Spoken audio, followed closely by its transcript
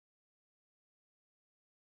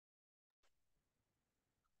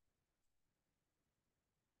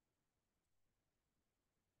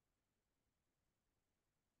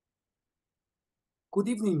Good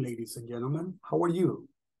evening, ladies and gentlemen. How are you?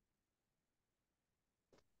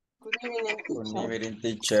 Good evening, Good teacher. evening,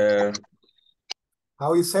 teacher.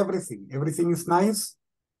 How is everything? Everything is nice?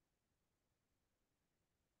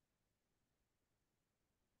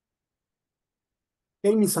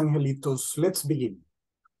 Okay, mis angelitos, let's begin.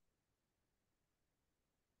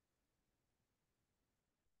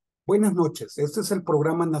 Buenas noches. Este es el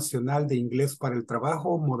Programa Nacional de Inglés para el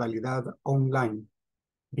Trabajo, modalidad online,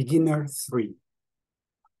 Beginner 3.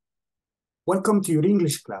 Welcome to your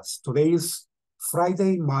English class. Today is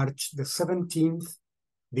Friday, March the 17th.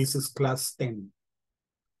 This is class 10.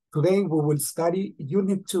 Today we will study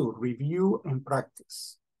Unit 2, Review and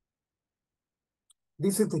Practice.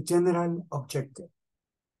 This is the general objective.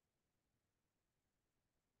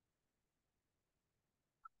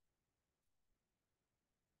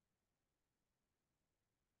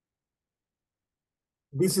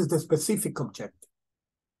 This is the specific objective.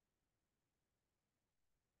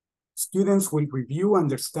 Students will review,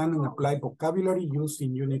 understand, and apply vocabulary used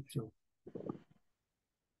in Unit 2.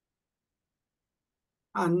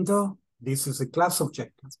 And this is the class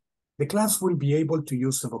objective. The class will be able to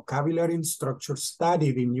use the vocabulary and structure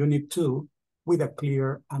studied in Unit 2 with a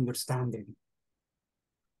clear understanding.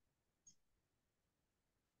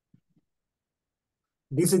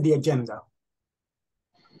 This is the agenda.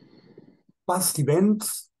 Past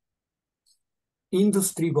events,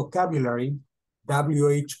 industry vocabulary,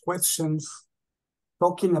 WH questions,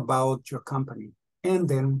 talking about your company, and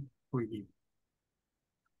then review.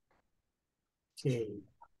 Okay.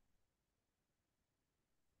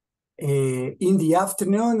 In the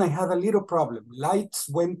afternoon, I had a little problem. Lights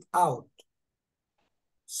went out.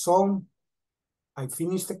 So I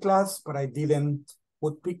finished the class, but I didn't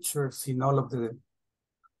put pictures in all of the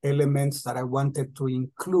elements that I wanted to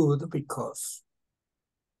include because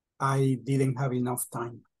I didn't have enough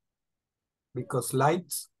time. Because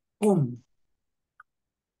lights, boom,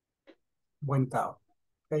 went out.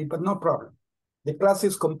 Okay, but no problem. The class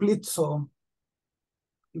is complete, so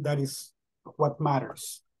that is what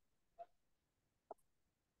matters.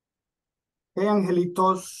 Hey,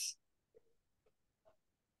 angelitos.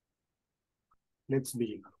 Let's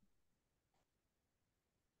begin.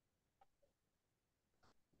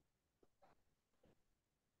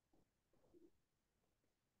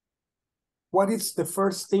 What is the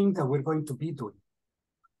first thing that we're going to be doing?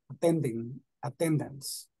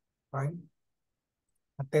 Attendance, right?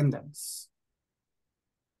 Attendance.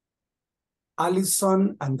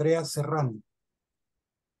 Alison Andrea Serrano.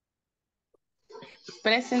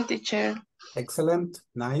 Present, teacher. Excellent,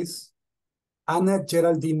 nice. Ana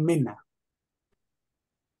Geraldine Mena.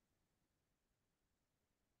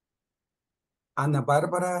 Ana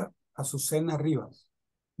Bárbara Azucena Rivas.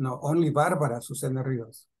 No, only Bárbara Azucena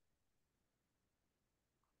Rivas.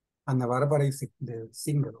 Ana Bárbara is the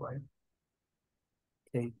singer, right?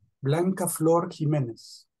 Okay. Blanca Flor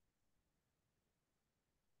Jiménez.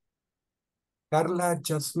 Carla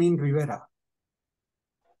Jasmine Rivera.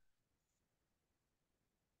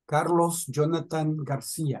 Carlos Jonathan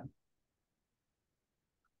García.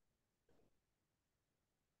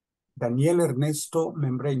 Daniel Ernesto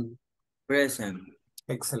Membreño. Present.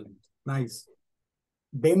 Excellent, nice.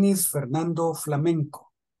 Denis Fernando Flamenco.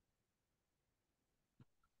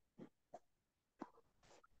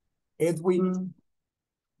 Edwin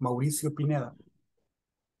Mauricio Pineda.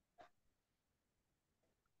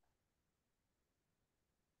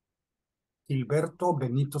 Gilberto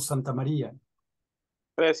Benito Santamaría.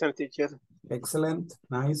 Present, teacher. Excellent,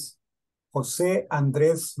 nice. José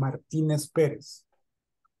Andrés Martínez Pérez.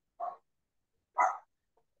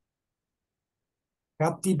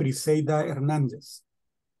 Katy Briseida Hernández.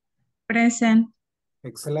 Present.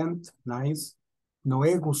 Excellent, nice.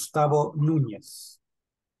 Noé Gustavo Núñez.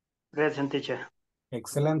 Present, teacher.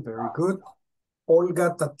 Excellent, very good.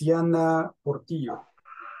 Olga Tatiana Portillo.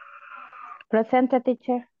 Present,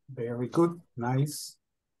 teacher. Very good, nice.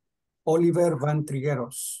 Oliver Van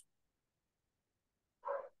Trigueros.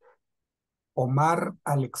 Omar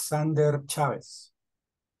Alexander Chávez.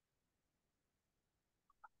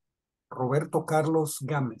 Roberto Carlos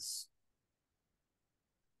Gámez.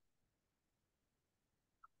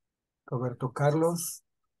 Roberto Carlos.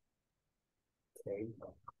 Okay.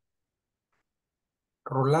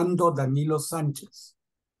 Rolando Danilo Sánchez.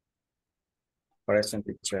 Present,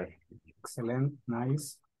 teacher. Excelente,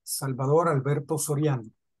 nice. Salvador Alberto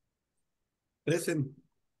Soriano. Present.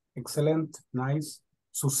 Excelente, nice.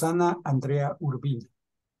 Susana Andrea Urbina.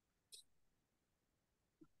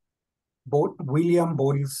 William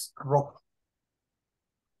Boris Rojo.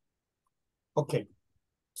 Okay,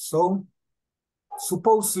 so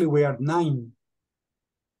supposedly we are 9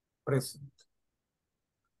 present.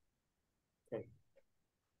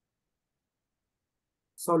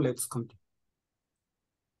 So let's continue.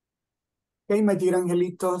 Okay, my dear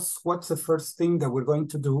angelitos, what's the first thing that we're going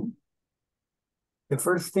to do? The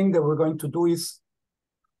first thing that we're going to do is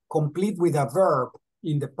complete with a verb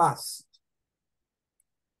in the past.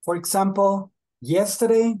 For example,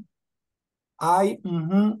 yesterday, I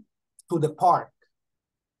to the park.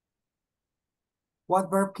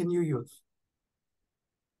 What verb can you use?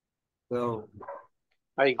 Go.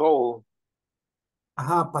 I go.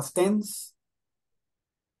 Past tense.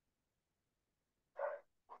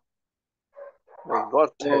 I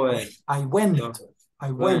got. I went.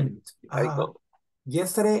 I went. I go.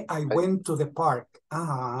 Yesterday, I went to the park.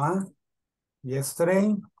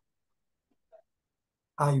 Yesterday,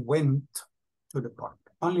 I went to the park.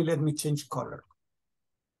 Only let me change color.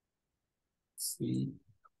 See.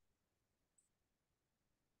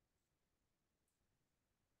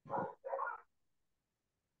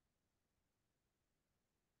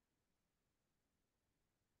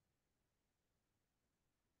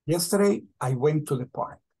 Yesterday, I went to the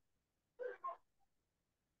park.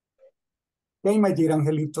 Okay, my dear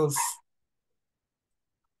angelitos.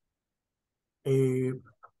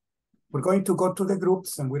 We're going to go to the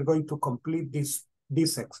groups and we're going to complete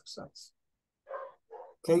this exercise.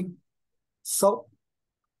 Okay, so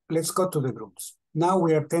let's go to the groups. Now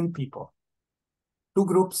we are 10 people. 2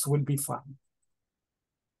 groups will be fine.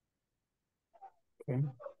 Okay.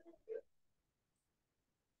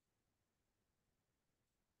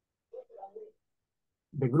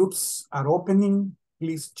 The groups are opening.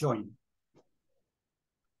 Please join.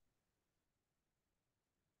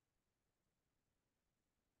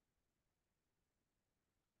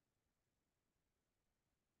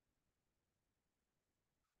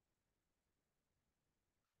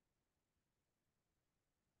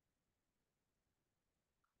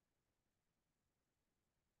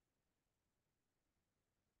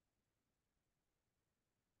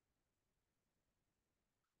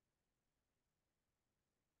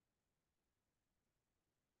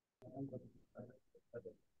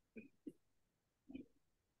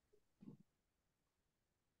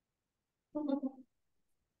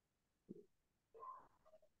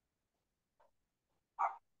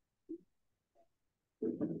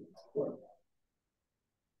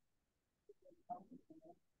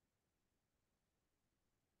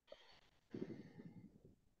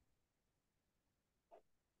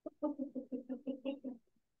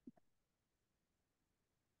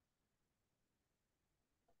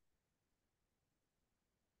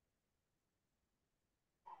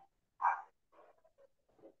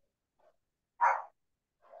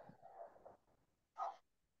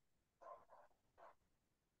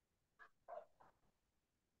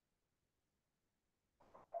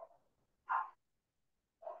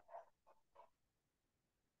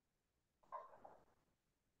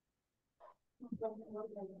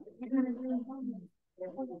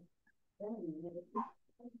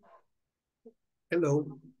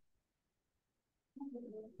 Hello.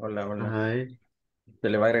 Hola, hola. Ay. Se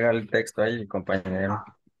le va a agregar el texto ahí, compañero.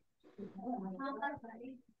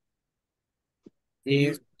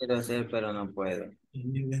 Sí, quiero hacer, pero no puedo.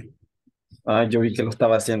 Yo vi que lo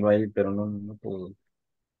estaba haciendo ahí, pero no pudo.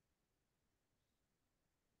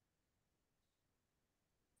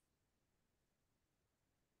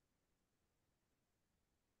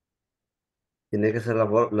 Tiene que ser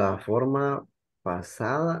la forma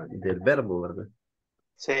pasada del verbo, ¿verdad?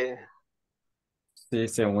 Sí. Sí,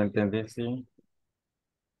 según entendí, sí.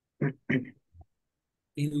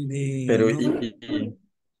 Pero sí,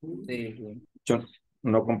 yo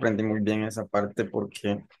no comprendí muy bien esa parte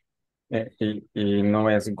porque y no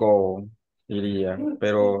es go, iría,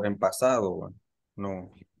 pero en pasado,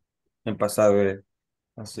 no, en pasado es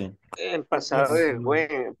así. En pasado Yes. es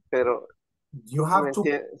bueno, pero You ¿me have to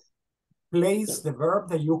entiendes? place the verb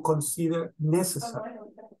that you consider necessary.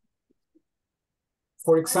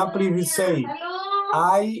 For example, if you say,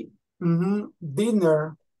 I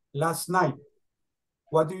dinner last night,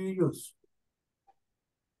 what do you use?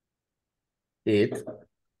 It.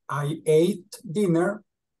 I ate dinner.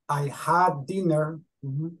 I had dinner.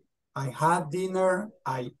 I had dinner.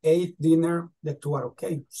 I ate dinner. The 2 are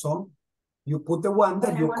okay. So you put the one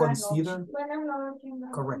that you consider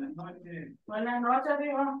correct. Buenas noches,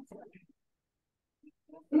 amigo.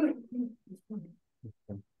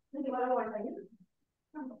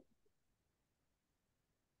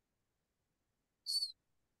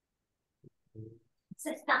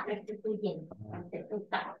 Se está restituyendo ante tu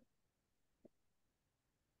cara.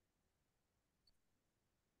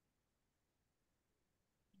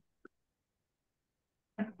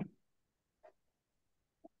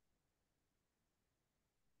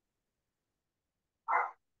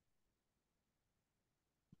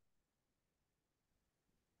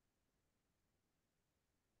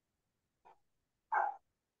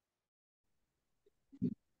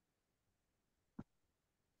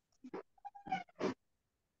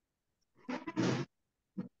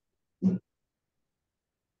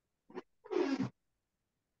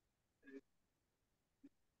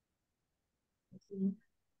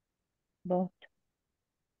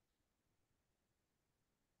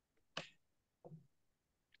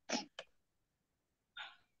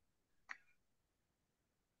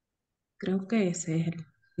 Creo que ese es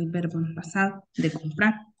el verbo en pasado, de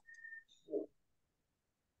comprar.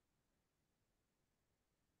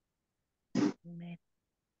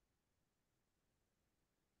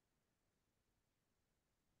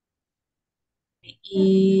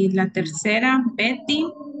 Y la tercera, Betty.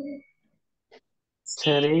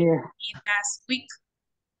 Sería Y last week.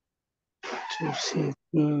 to see,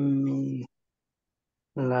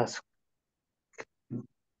 las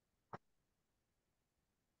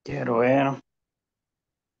quiero ver.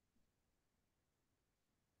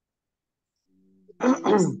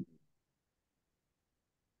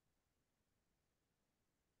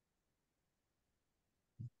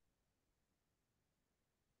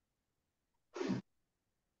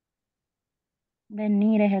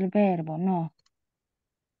 Venir es el verbo, no.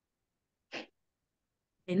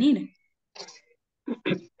 Venir.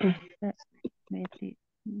 Betty,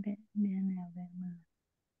 viene a ver más.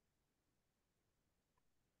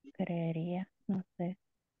 Creería, no sé.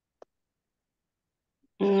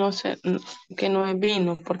 No sé, que no es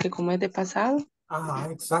vino, porque como es de pasado.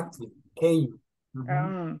 Exactly. Came.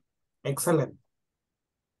 Excellent.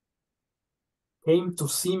 Came to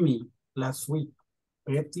see me last week.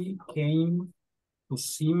 Betty came to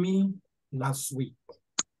see me last week.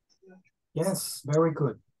 Yes, very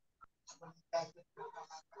good.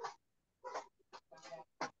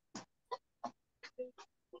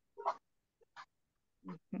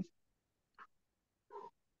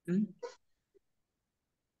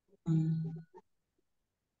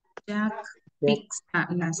 Jack picks up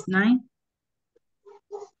last night.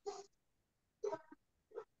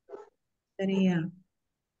 Sería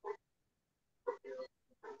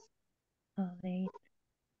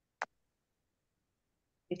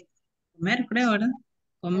comer, creo, ¿verdad?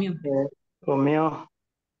 Comió. Comió.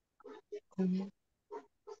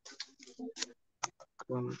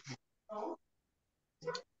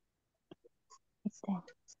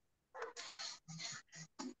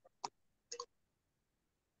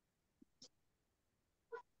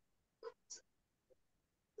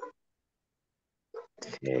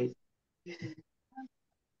 Okay.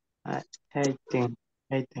 18.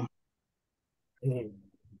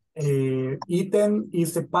 Eaten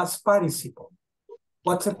is the past participle.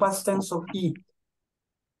 What's the past tense of eat?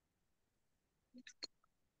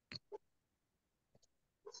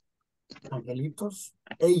 Angelitos,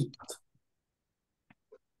 ate.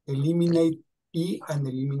 Eliminate E and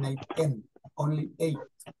eliminate N. Only 8.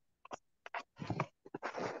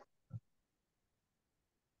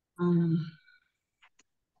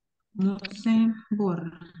 No se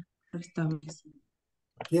borra. Restablece.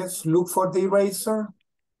 Yes, look for the eraser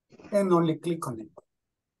and only click on it.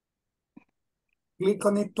 Click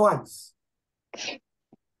on it twice.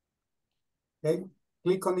 Okay,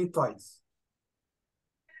 click on it twice.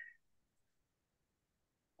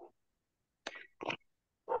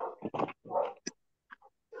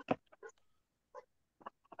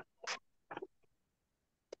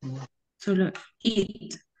 Solo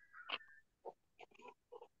eat.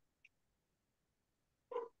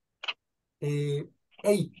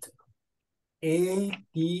 Eight.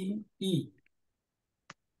 A-T-E.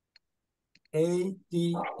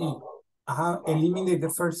 A-T-E. Eliminate the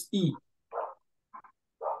first E.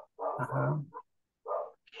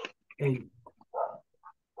 Eight.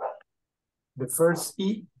 The first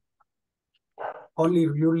E, only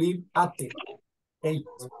you leave at it. 8.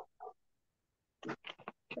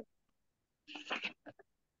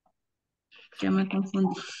 Ya me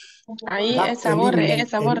confundí. Ahí, That esa borre, eliminate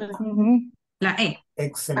esa borre. La E.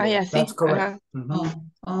 Excellent. Ahí así. That's correct.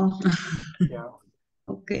 Oh. Yeah.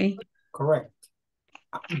 Ok. Correct.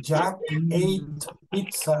 Jack ate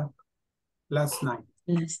pizza last night.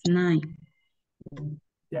 Last night.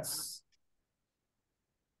 Yes.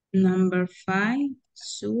 Number 5.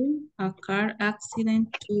 Sue, a car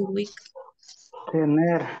accident 2 weeks.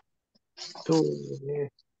 Tener.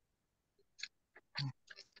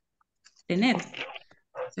 Tener.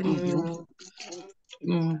 Sería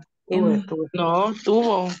Tuve. No,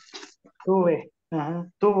 tuvo. Tuve. Ajá.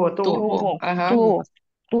 Tuvo. Ajá.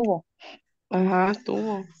 Tuvo. Ajá,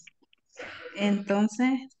 tuvo.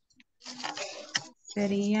 Entonces,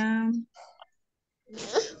 sería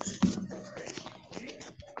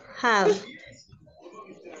Have.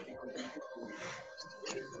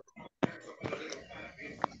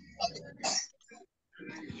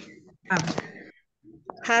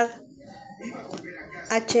 Have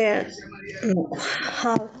a chair. No.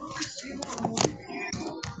 Have.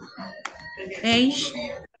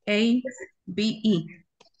 H-A-B-E.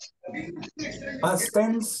 Past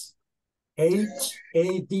tense,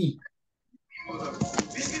 H-A-D.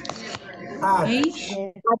 Had. H.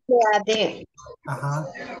 H-A-D. Ajá.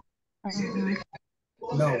 Ajá.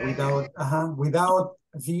 No, without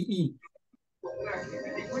VE.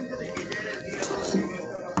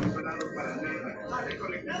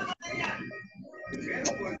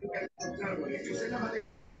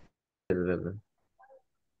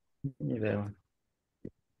 Ni veo.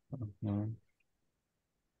 Ujú.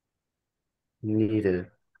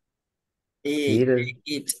 Needed. It, Needed.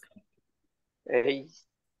 it, Hey,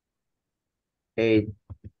 Eight.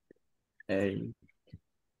 a,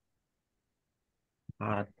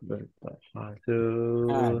 had,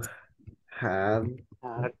 To have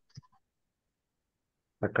had,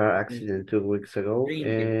 a car accident 2 weeks ago.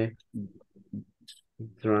 drinking,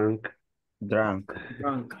 Drunk. drunk,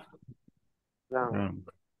 drunk, drunk,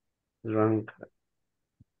 Drunk.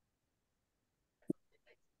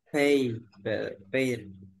 pay, paid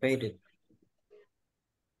it,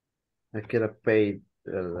 I could have paid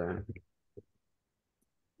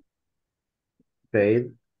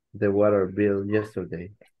the water bill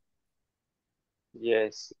yesterday.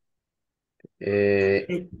 yes.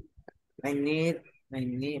 Eh, I need,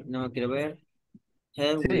 no, quiero ver,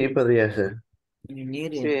 help sí, with, podría ser. you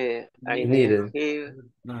need Sí, it, I need it, need Needed. here.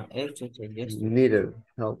 no, exercise yesterday, Needed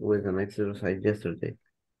help with an exercise yesterday.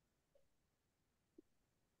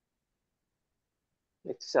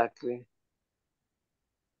 Exactly.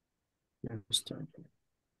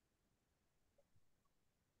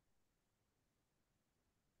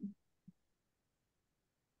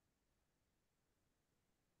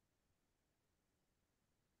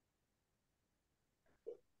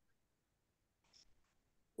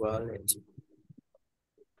 wallet,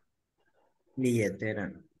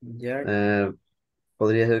 billetera, ya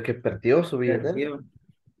Podría ser que perdió su billetera. perdió,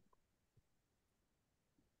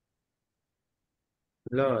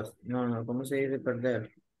 lost, no, ¿cómo se dice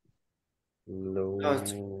perder?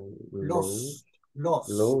 Lost, Low, Lost.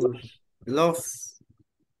 lost,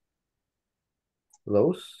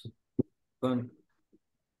 lost con,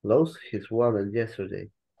 his wallet yesterday.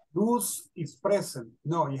 Lose is present.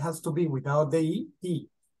 No, it has to be without the E.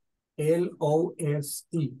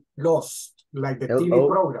 L-O-S-T. Lost. Like the TV L-O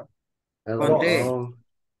program. con T, L-O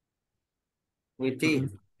with T,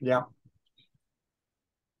 Yeah.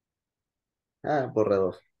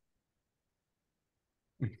 borrador.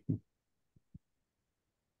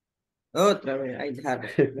 otra vez, ahí está,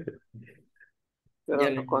 ya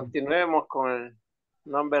Pero continuemos con el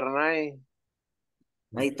number 9.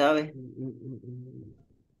 ahí está, ¿ves?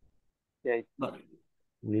 Y ahí,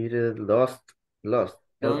 Needed, lost, Tony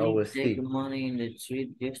take L-O-S-T. money in the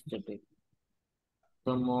street yesterday.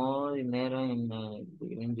 Tomó dinero in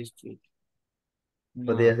the street.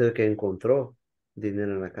 Podría No, ser que encontró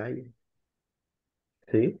dinero en la calle.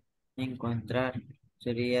 ¿Sí? encontrar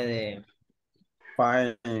sería de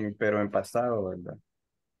Fine, pero en pasado, ¿verdad?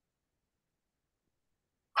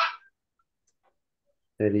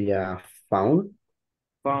 Sería found.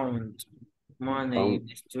 found money in Found,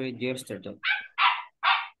 the street yesterday.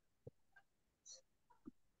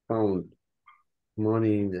 found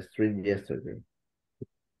money in the street yesterday.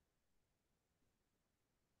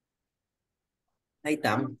 Ahí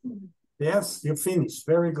estamos. Yes, you finished.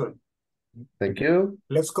 Very good. Thank you.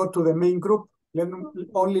 Let's go to the main group. Let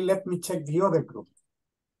me check the other group.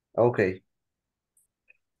 Okay.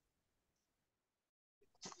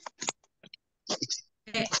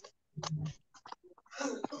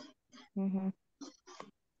 Ujú.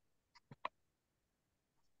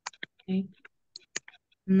 Okay.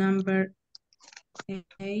 Number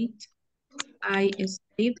 8. I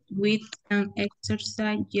slept with an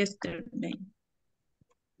exercise yesterday.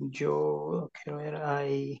 yo quiero ver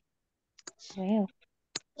ahí. Creo.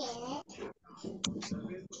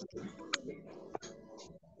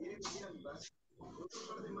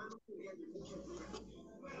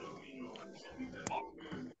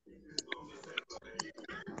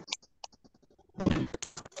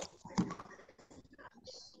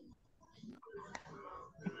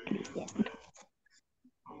 Escribiendo.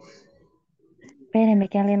 Espérenme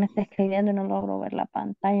que alguien está escribiendo y no logro ver la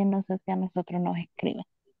pantalla. No sé si a nosotros nos escriben.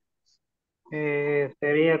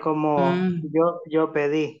 Sería como yo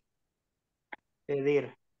pedí,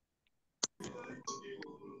 pedir.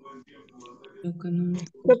 Creo que no.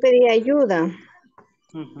 Yo pedí ayuda.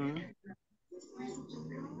 Ujú.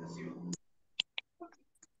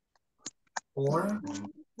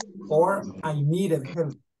 Or I needed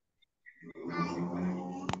help.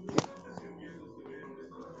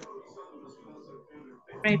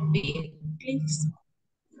 Repeat, please.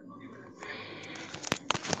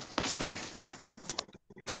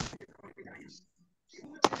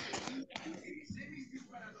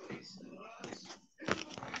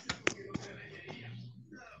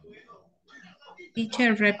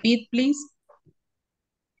 Teacher, repeat, please.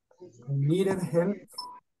 I needed help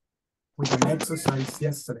with an exercise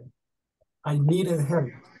yesterday. I needed help.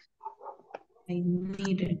 I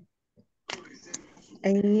needed.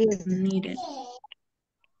 I need. Needed.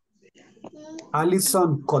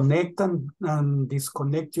 Allison, connect and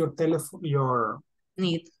disconnect your telephone, your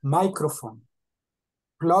Need. microphone.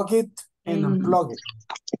 Plug it and unplug it.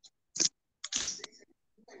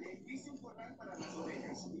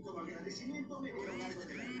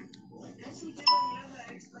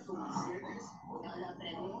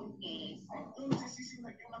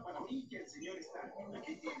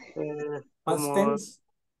 Past Como tense,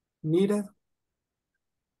 needed.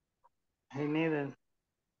 I needed.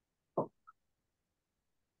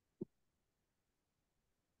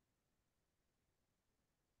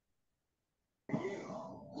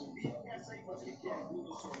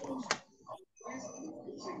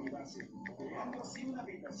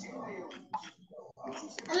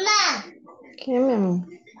 ¿Qué, mi amor?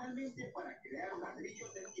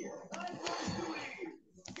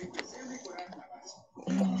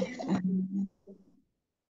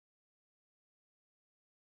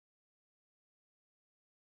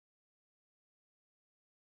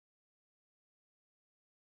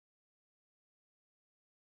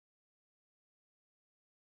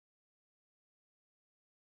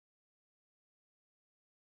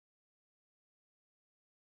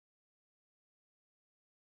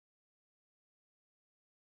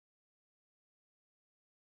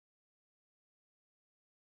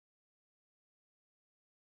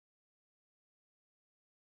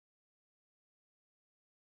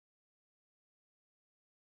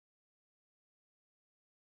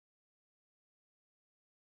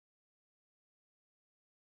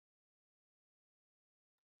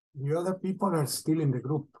 The other people are still in the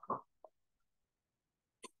group.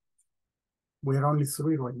 We're only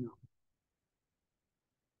 3 right now.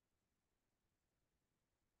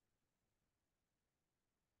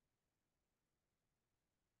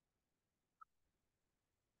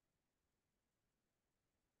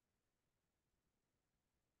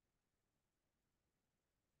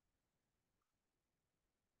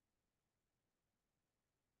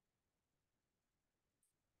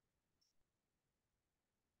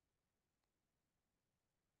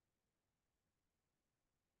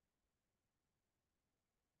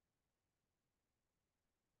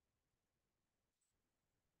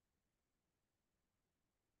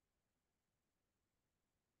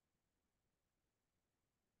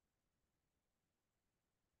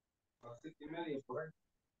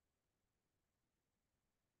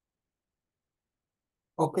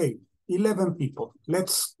 Okay, 11 people.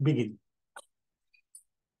 Let's begin.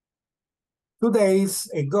 2 days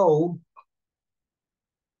ago,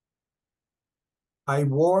 I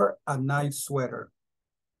wore a nice sweater.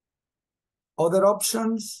 Other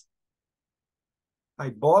options, I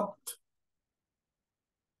bought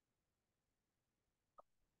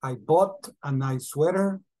a nice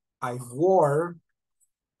sweater. I wore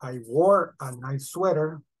a nice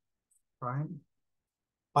sweater, right?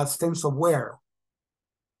 Past tense of wear.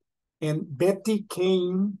 And Betty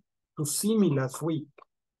came to see me last week.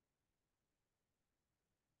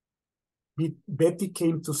 Betty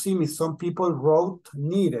came to see me. Some people wrote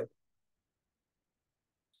needed.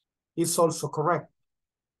 It's also correct.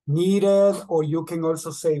 Needed, or you can also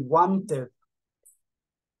say wanted.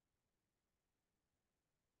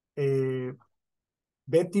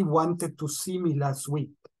 Betty wanted to see me last week.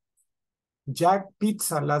 Jack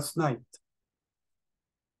pizza last night.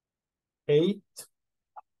 Ate,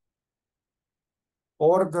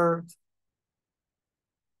 ordered,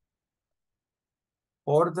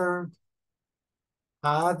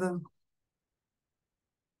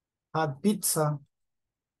 had pizza.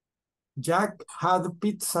 Jack had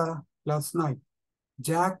pizza last night.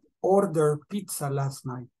 Jack ordered pizza last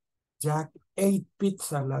night. Jack ate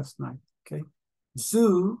pizza last night, okay?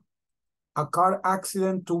 Zoo, a car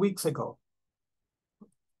accident 2 weeks ago.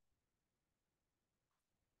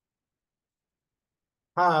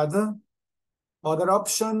 Had, other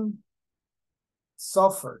option,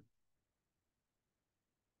 suffered.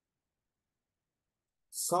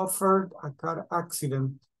 Suffered a car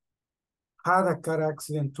accident. Had a car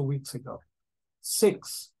accident 2 weeks ago.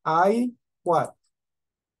 6, I, what?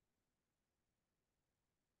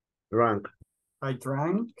 Drunk. I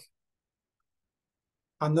drank.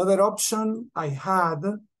 Another option, I had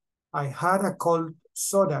a cold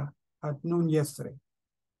soda at noon yesterday.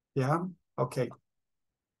 Yeah, okay.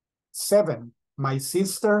 7, my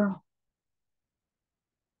sister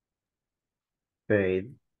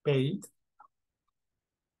Paid. 8,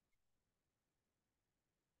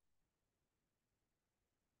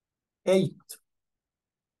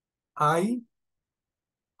 I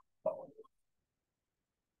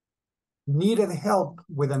needed help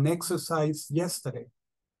with an exercise yesterday.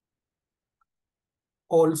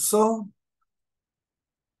 Also,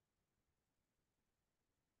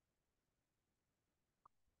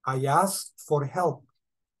 I asked for help.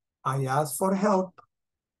 I asked for help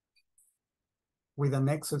with an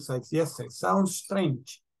exercise yesterday. Sounds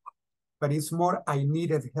strange, but it's more I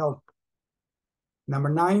needed help. Number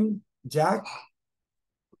 9, Jack.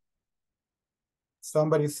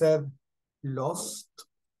 Somebody said lost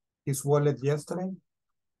his wallet yesterday.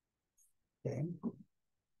 Okay.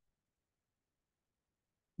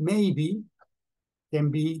 Maybe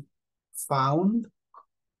can be found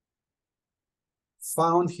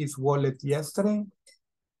his wallet yesterday.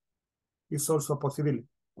 It's also a possibility.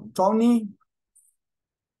 Tony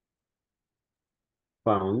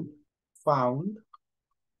Found.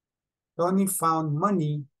 Tony found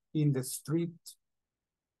money in the street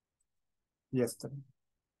yesterday.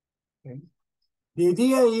 Okay. The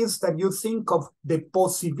idea is that you think of the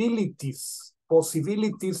possibilities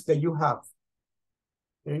that you have.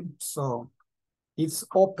 Okay, so it's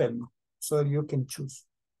open so you can choose.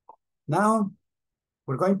 Now,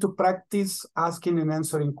 we're going to practice asking and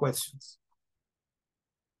answering questions.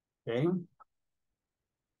 Okay.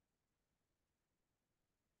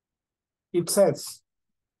 It says,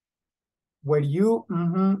 were you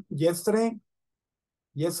yesterday?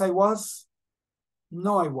 Yes, I was.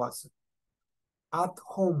 No, I wasn't. At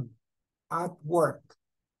home, at work,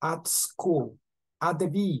 at school, at the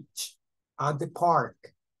beach, at the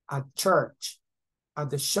park, at church, at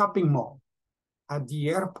the shopping mall, at the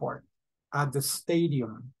airport, at the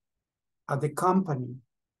stadium, at the company,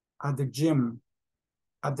 at the gym,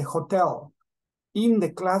 at the hotel, in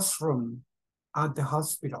the classroom, at the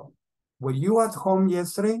hospital. Were you at home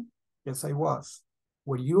yesterday? Yes, I was.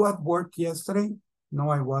 Were you at work yesterday? No,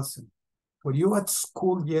 I wasn't. Were you at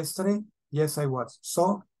school yesterday? Yes, I was.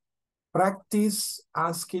 So practice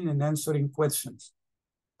asking and answering questions.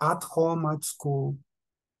 At home, at school,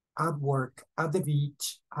 at work, at the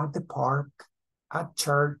beach, at the park, at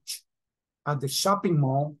church, at the shopping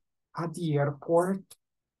mall, at the airport,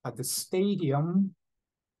 at the stadium,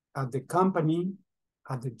 at the company,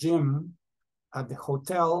 at the gym, at the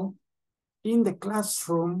hotel, in the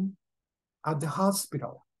classroom, at the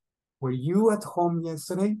hospital. Were you at home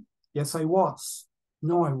yesterday? Yes, I was.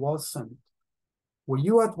 No, I wasn't. Were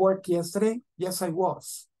you at work yesterday? Yes, I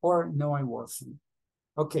was. Or no, I wasn't.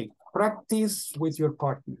 Okay, practice with your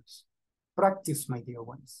partners. Practice, my dear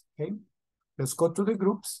ones, okay? Let's go to the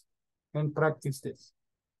groups and practice this.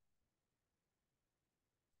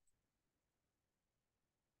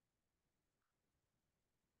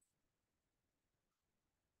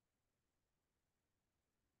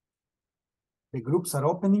 The groups are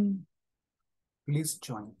opening. Please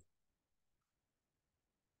join.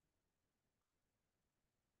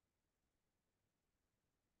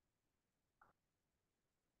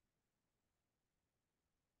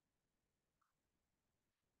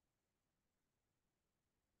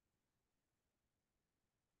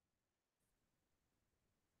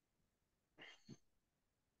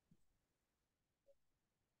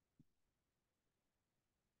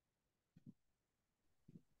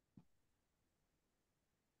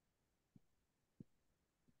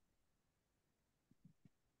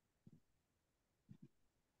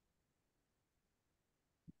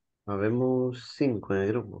 Habemos 5 en el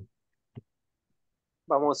grupo.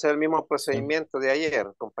 Vamos a hacer el mismo procedimiento de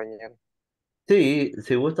ayer, compañero. Sí,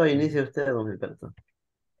 si gusta, inicia usted, don Gilberto.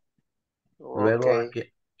 Ok, Luego,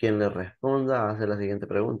 quien le responda hace la siguiente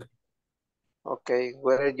pregunta. ok.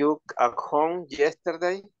 Were you at home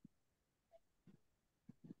yesterday?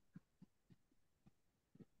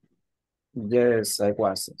 Yes, I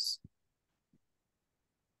was.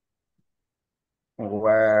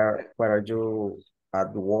 Where are you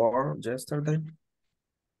at work yesterday?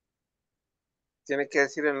 Tiene que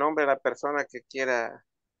decir el nombre de la persona que quiera.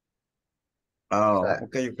 Oh,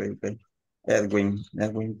 okay. Edwin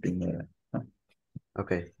Pineda.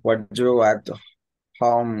 Okay. Were you at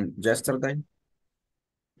home yesterday?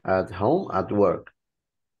 At home, at work.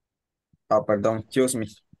 Oh, perdón, excuse me.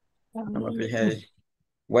 No me fijé.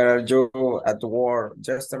 Were you at work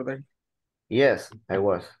yesterday? Yes, I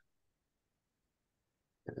was.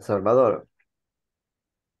 Salvador,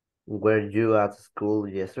 were you at school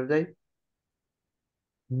yesterday?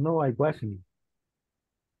 No, I wasn't.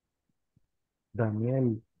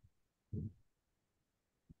 Daniel,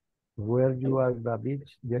 were you at the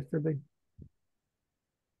beach yesterday?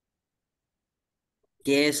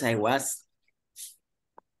 Yes, I was.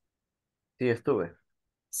 Sí, estuve.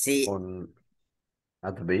 Sí.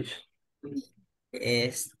 At the beach.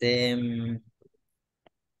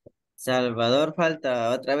 Salvador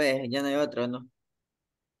falta otra vez, ya no hay otro, ¿no?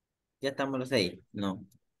 Ya estamos los 6, no.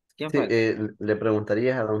 ¿Quién Sí, falta? le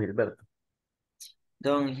preguntarías a don Gilberto.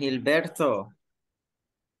 Don Gilberto,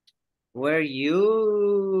 were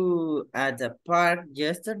you at the park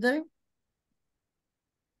yesterday?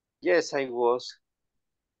 Yes, I was.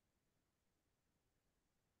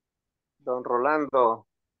 Don Rolando,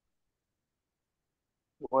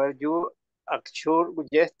 were you at church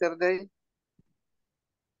yesterday?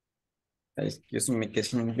 Excuse me, ¿qué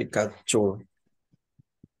significa church?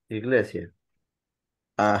 Iglesia.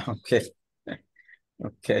 Ah, okay.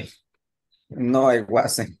 Okay. No, I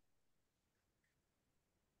wasn't.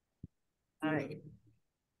 Ay,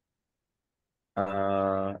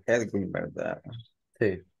 Edwin, ¿verdad?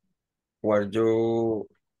 Sí. Were you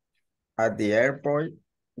at the airport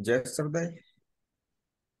yesterday?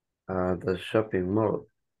 The shopping mall.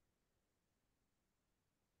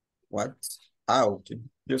 What? Ah, okay.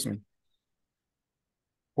 Excuse me.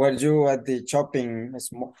 Were you at the shopping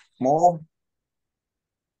mall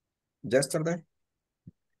yesterday?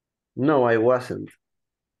 No, I wasn't.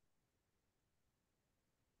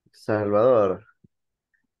 Salvador,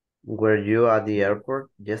 were you at the airport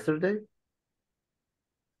yesterday?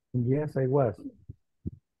 Yes, I was.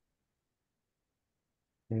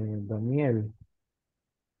 Daniel,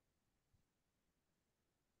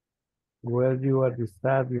 were you at the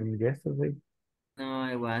stadium yesterday? no,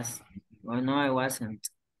 I was. Oh, no, I wasn't.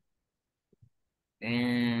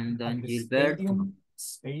 And Don At the Gilberto,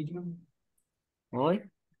 stadium, hoy,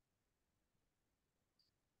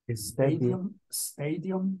 stadium.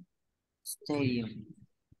 stadium,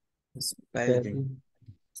 Spelling.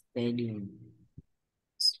 stadium.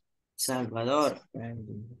 Salvador,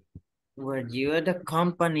 were you at the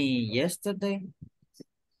company yesterday?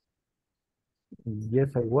 Yes,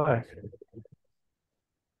 I was.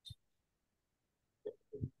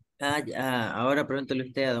 Ahora pregúntale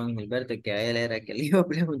usted a don Gilberto, que a él era que le iba a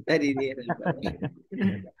preguntar y diera el valor.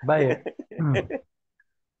 Vaya.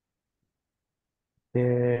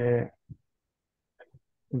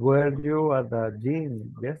 Were you at the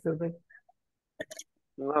gym yesterday?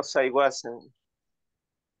 No, I wasn't.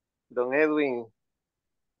 Don Edwin,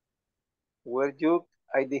 were you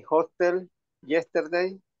at the hotel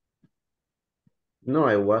yesterday? No,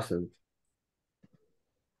 I wasn't.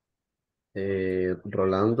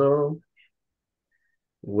 Rolando,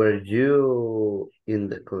 were you in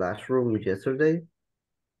the classroom yesterday?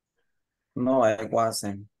 No, I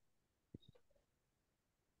wasn't.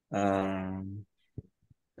 Daniel,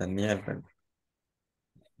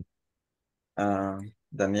 ¿verdad?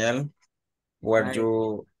 Daniel, were Ay,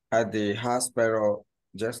 you at the hospital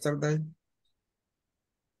yesterday?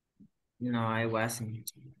 no, I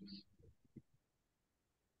wasn't.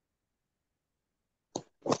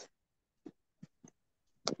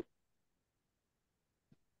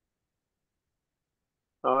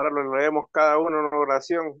 Ahora lo leemos cada uno en una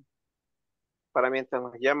oración para mientras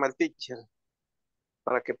nos llama el teacher,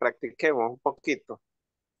 para que practiquemos un poquito.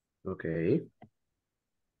 Ok.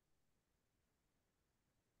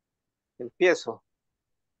 Empiezo.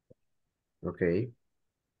 Ok.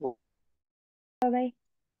 Yesterday,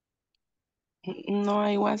 No,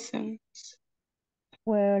 I wasn't.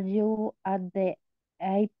 were you at the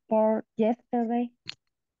airport yesterday?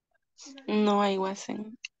 No, I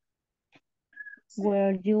wasn't.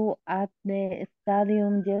 Were you at the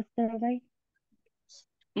stadium yesterday?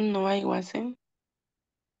 No, I wasn't.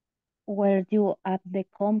 Were you at the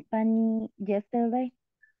company yesterday?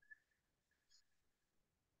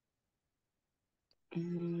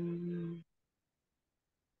 Mm,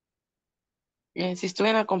 si estuve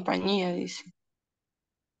en la compañía, dice.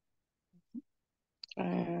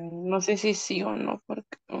 No sé si sí o no,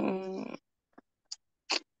 porque...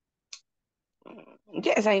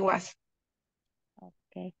 yes, I was.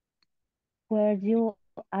 Okay. Were you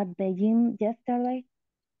at the gym yesterday?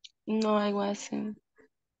 No, I wasn't.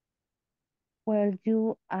 Were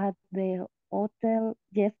you at the hotel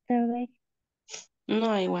yesterday? No,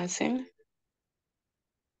 I wasn't.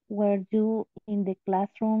 Were you in the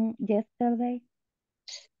classroom yesterday?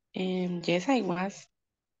 Yes, I was.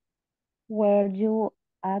 Were you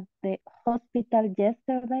at the hospital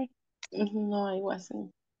yesterday? No, I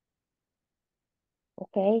wasn't.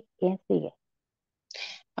 Ok, ¿quién sigue?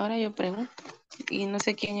 Ahora yo pregunto. Y no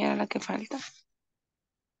sé quién era la que falta.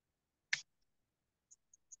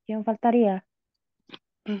 ¿Quién faltaría?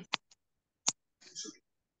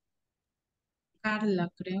 Carla,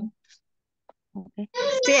 creo. Okay.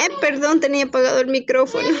 Sí, perdón, tenía apagado el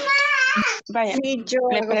micrófono. Vaya, Ni yo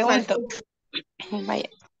le hago falta. pregunto. Vaya.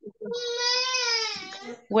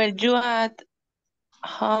 Were you at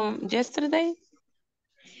home yesterday?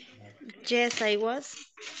 Yes, I was.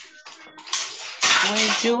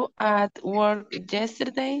 Were you at work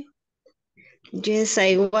yesterday? Yes,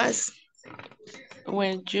 I was.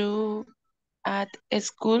 Were you at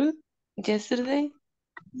school yesterday?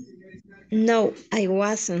 No, I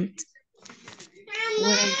wasn't.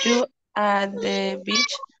 Were you at the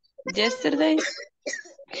beach yesterday?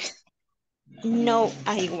 No,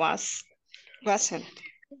 I wasn't.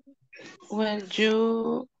 Were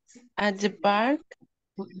you at the park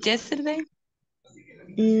yesterday?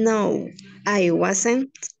 No, I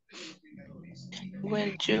wasn't.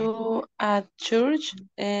 Were you at church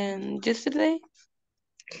yesterday?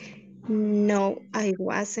 No, I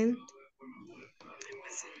wasn't.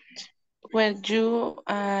 Were you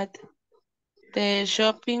at the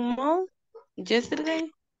shopping mall yesterday?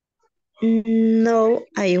 No,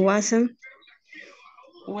 I wasn't.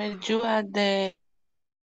 Were you at the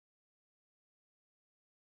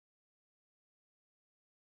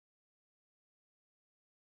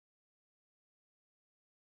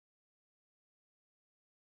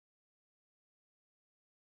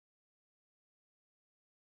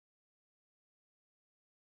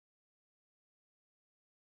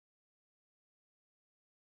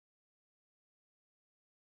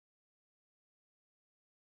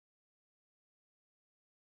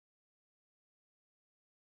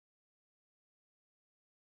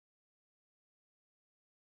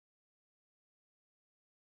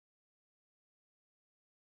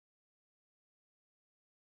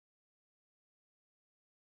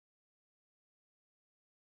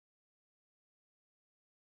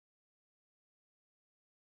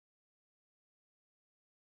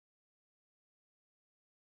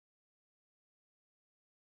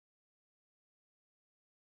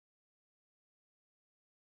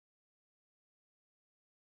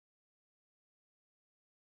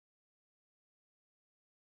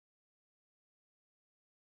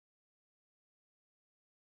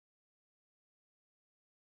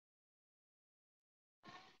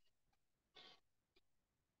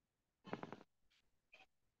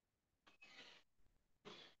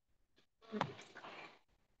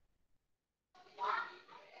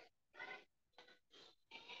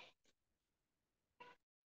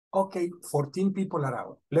Okay, 14 people are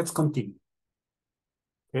out. Let's continue.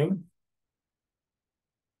 Okay.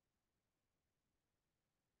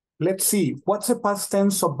 Let's see. What's the past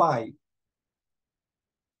tense of buy?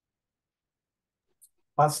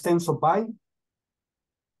 Past tense of buy?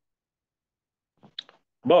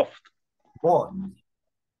 Both. Bought.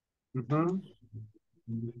 Mhm.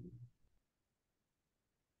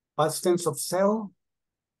 Past tense of sell?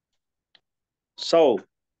 Sold.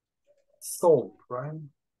 Sold, right?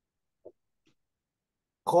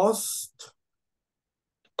 Cost?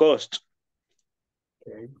 Cost.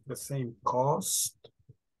 Okay, the same cost.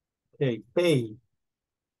 Okay, pay.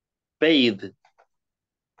 Paid.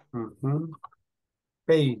 Mhm.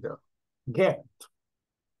 Paid. Get.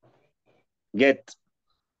 Get.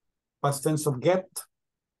 Past tense of get?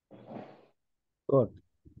 Got.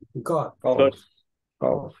 Got.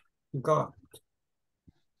 Got. Got.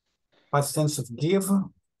 Past tense of give?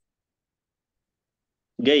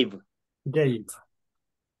 Gave. Gave.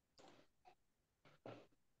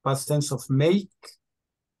 Past tense of make?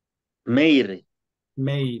 Made.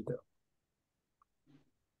 Made.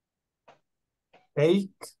 Take?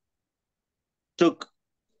 Took.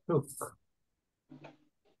 Took.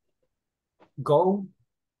 Go?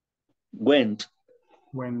 Went.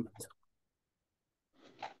 Went.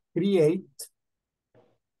 Create?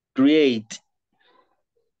 Create.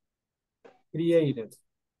 Created.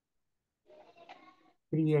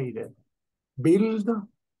 Created. Build?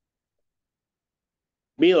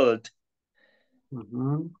 Build.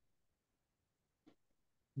 Mhm.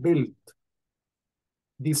 Built.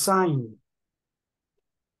 Design?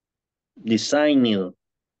 Designed.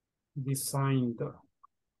 Designed.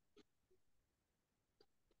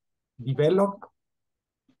 Develop?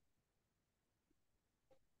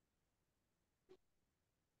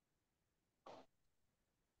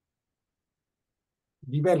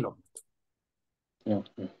 Developed.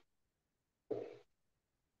 Mhm.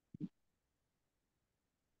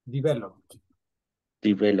 Developed.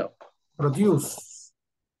 Develop. Produce?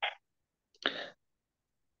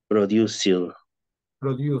 Producer.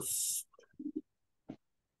 Produce.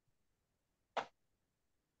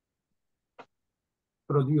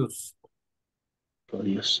 Produce.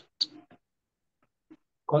 Produce.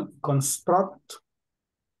 Construct?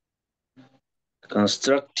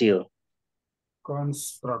 Constructive.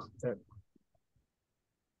 Constructed.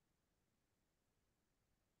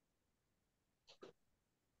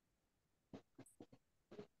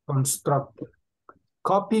 Constructed.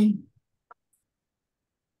 Copy.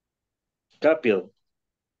 Copied.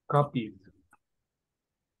 Copied.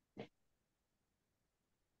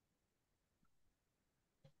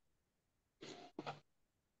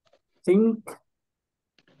 Think.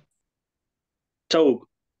 Told.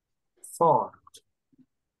 Thought.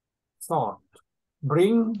 Thought.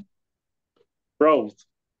 Bring. Brought.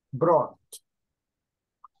 Brought.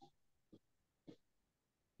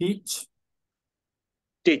 Teach.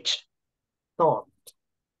 Teach. Taught.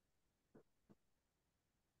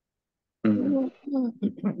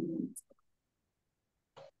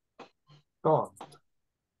 Taught.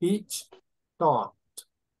 Teach. Taught.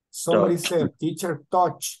 Somebody Taught. said, teacher,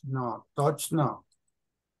 touch. No, touch, no.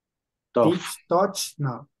 Tough. Teach, touch,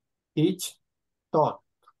 no. Teach, taught.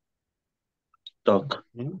 Talk.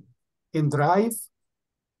 Okay. And drive,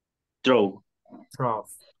 Drove. drove.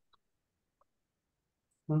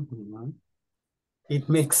 Mhm. It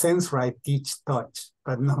makes sense, right? Teach, touch,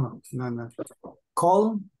 but no.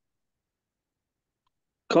 Call,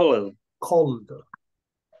 Called. cold.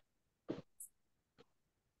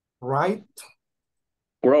 Write,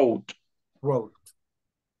 Wrote. wrote.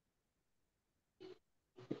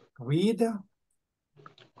 Read,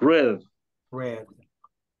 Read. read.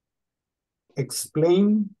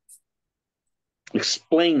 Explain,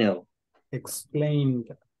 Explained.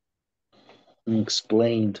 explained,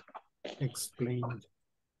 Explained. explained.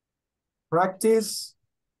 Practice,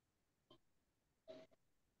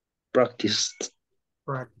 Practiced.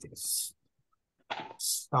 practice.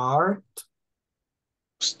 Start,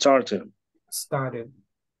 Started. started,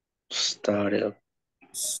 Started.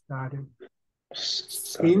 started.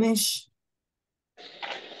 Started. Finish,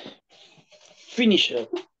 Finished.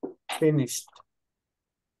 finished,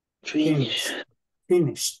 Finished.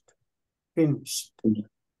 finished, finished.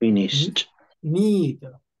 Finished. Need,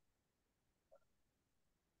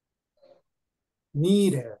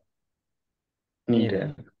 needed,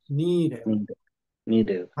 Needed. needed.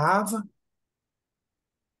 Needed. Have,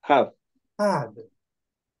 Have. had,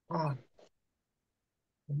 had,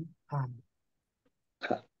 had.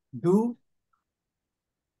 Have. Do,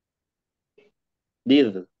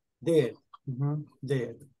 Did. did,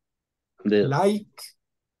 did. Did. Like,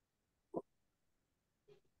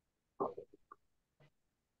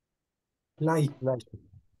 like, like,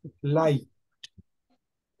 like,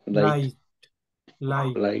 Like.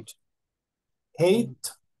 like, Like.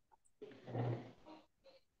 hate,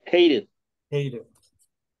 Hated. hated,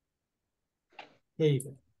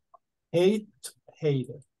 hated, hate,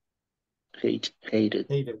 hated, Hate. Hated.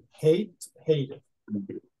 hated, hate, hated.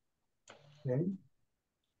 Okay.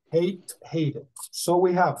 Hate, hated. So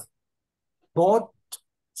we have bought,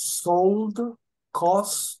 sold,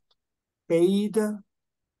 cost, paid,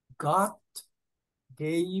 got,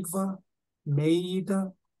 gave, made,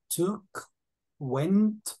 took,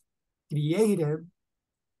 went, created,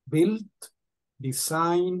 built,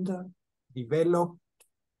 designed, developed,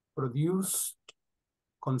 produced,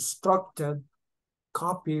 constructed,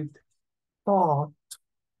 copied, thought,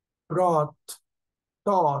 brought,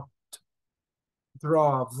 taught,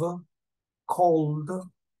 drove, called,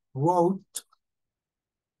 wrote,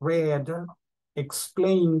 read,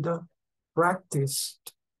 explained,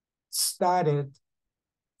 practiced, started,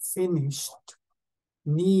 finished,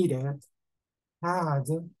 needed, had,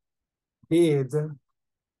 did,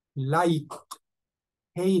 liked,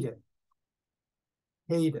 hated,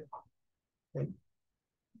 hated. Okay.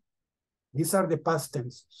 These are the past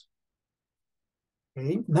tenses.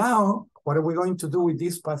 Okay, now what are we going to do with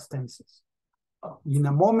these past tenses? In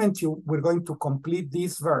a moment, we're going to complete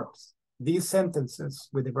these verbs, these sentences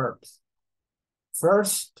with the verbs.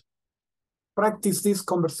 First, practice this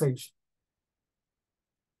conversation.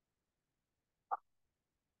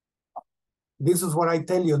 This is what I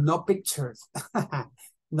tell you, no pictures.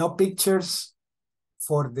 No pictures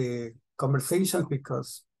for the conversations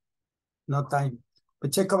because no time.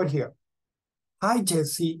 But check over here. Hi,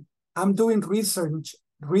 Jesse. I'm doing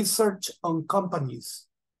research on companies.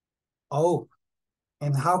 Oh,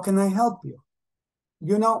 and how can I help you?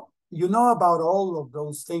 You know about all of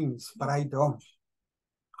those things, but I don't.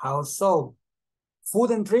 How so?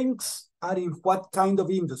 Food and drinks are in what kind of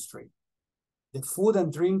industry? The food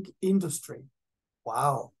and drink industry.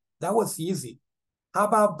 Wow, that was easy. How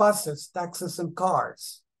about buses, taxis, and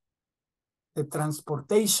cars? The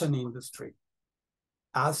transportation industry.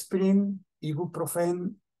 Aspirin,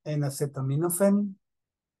 ibuprofen, and acetaminophen.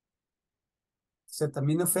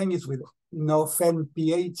 Acetaminophen is with no fen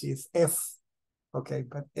pH, is F. Okay,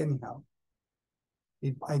 but anyhow,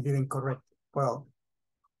 I didn't correct it. Well,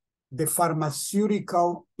 the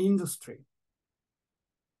pharmaceutical industry.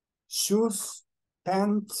 Shoes,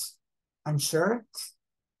 pants, and shirts,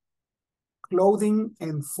 clothing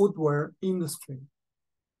and footwear industry.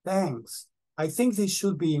 Thanks. I think this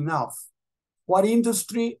should be enough. What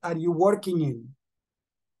industry are you working in?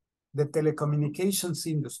 The telecommunications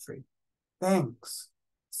industry. Thanks.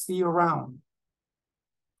 See you around.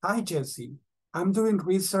 Hi, Jesse. I'm doing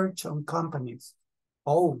research on companies.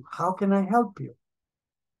 Oh, how can I help you?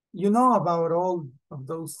 You know about all of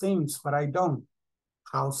those things, but I don't.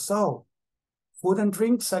 How so? Food and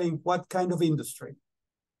drinks are in what kind of industry?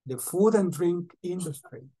 The food and drink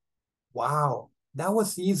industry. Wow, that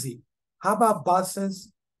was easy. How about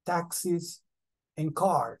buses, taxis, and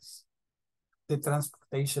cars? The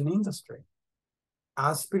transportation industry.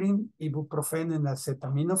 Aspirin, ibuprofen, and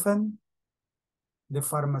acetaminophen. The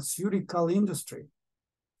pharmaceutical industry.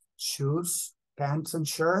 Shoes, pants, and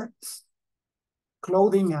shirts.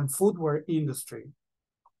 Clothing and footwear industry.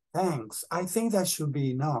 Thanks, I think that should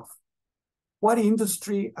be enough. What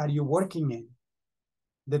industry are you working in?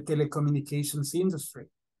 The telecommunications industry.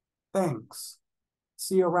 Thanks.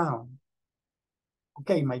 See you around.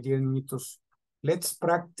 Okay, my dear niñitos, let's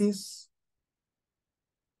practice.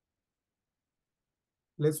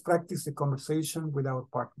 Let's practice the conversation with our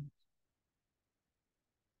partners.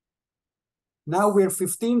 Now we're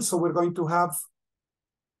 15, so we're going to have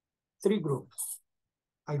 3 groups.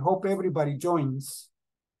 I hope everybody joins.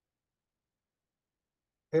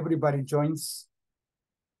 Everybody joins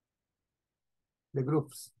the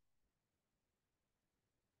groups.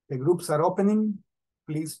 The groups are opening.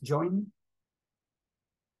 Please join.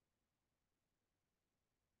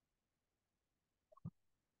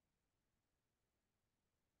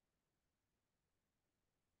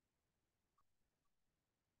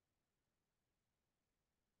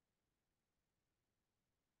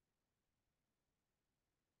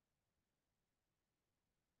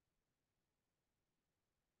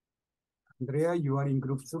 Andrea, you are in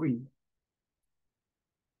group 3.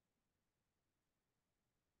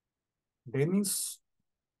 Dennis,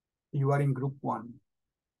 you are in group 1.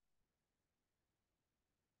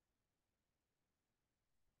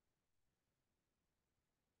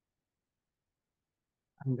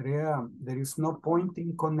 Andrea, there is no point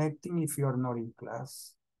in connecting if you are not in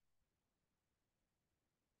class.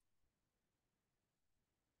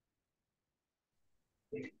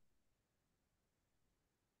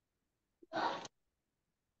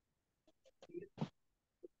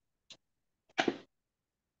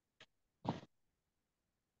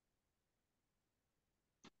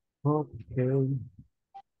 Okay.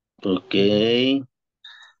 Okay.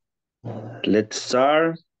 Let's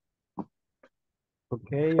start.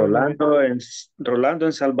 Okay. Rolando en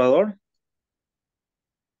Salvador.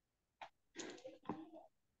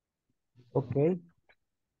 Okay.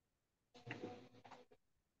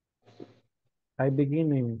 I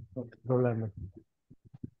begin in Rolando.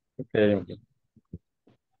 Okay.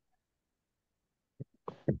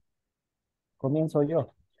 Comienzo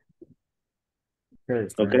yo.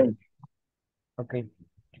 Okay. Okay.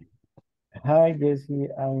 Hi, Jesse.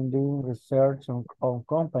 I'm doing research on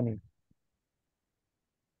company.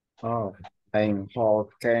 Oh, and how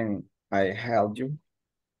can I help you?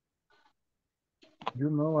 You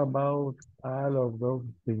know about all of those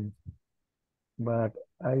things, but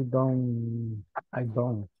I don't.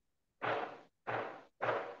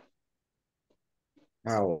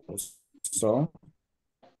 How so?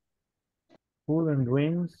 Food and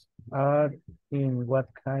drinks are in what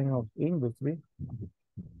kind of industry?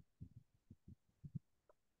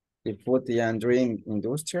 The food and drink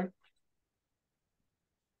industry?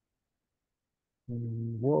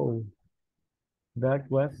 Whoa, that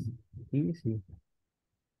was easy.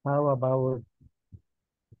 How about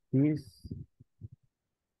this?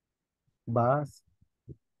 Bus,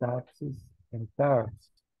 taxis, and cars.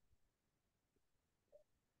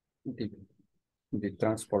 The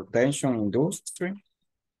transportation industry?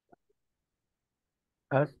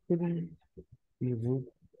 Aspirin,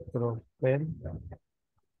 ibuprofen,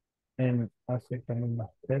 and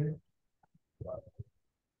acetaminophen.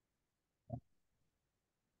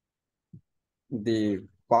 The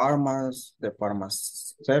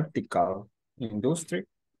pharmaceutical industry?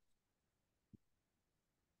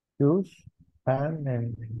 Shoes, pants,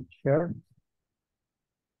 and shirts.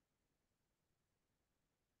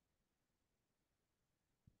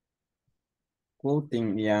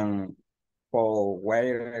 Clothing and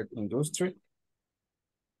footwear industry?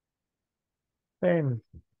 Thanks.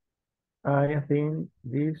 I think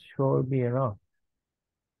this should be enough.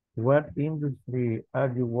 What industry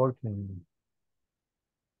are you working in?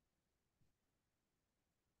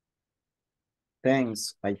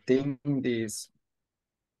 Thanks. I think this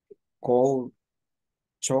call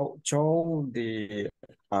show the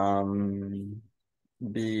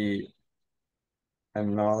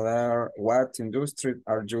another, what industry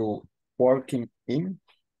are you working in?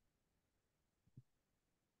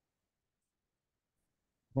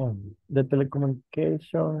 The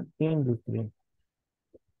telecommunication industry.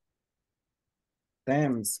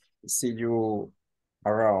 Thanks. See you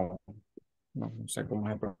around. No sé cómo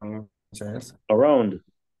se pronuncia eso. Around.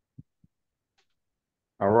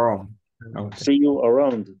 Around. Okay. See you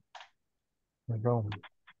around. Around.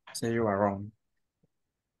 See you around.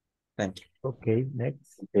 Thank you. Okay,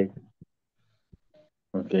 next. Okay.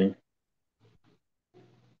 Okay.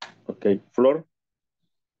 Okay. Flor,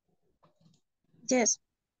 Yes.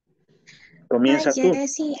 Hi, comienza tú.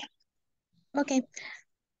 Jesse. Okay.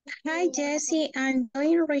 Hi, Jesse. I'm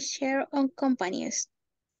doing research on companies.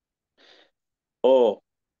 Oh,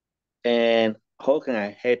 and how can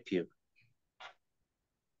I help you?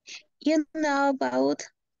 You know about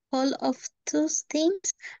all of those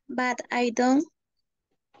things, but I don't.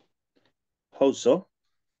 How so?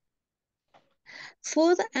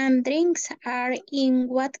 Food and drinks are in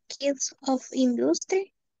what kinds of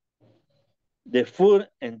industry? The food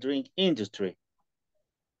and drink industry.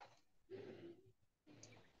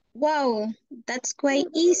 Wow, that's quite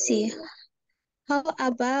easy. How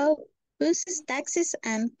about buses, taxis,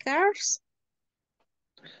 and cars?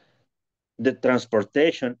 The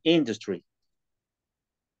transportation industry.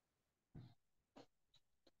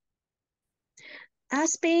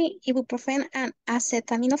 Aspirin, ibuprofen, and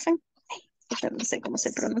acetaminophen. No sé cómo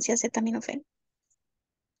se pronuncia acetaminophen.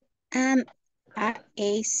 And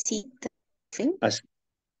acetaminophen.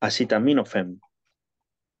 Acetaminophen.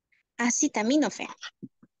 Acetaminophen.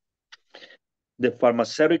 The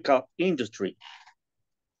pharmaceutical industry.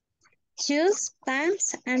 Shoes,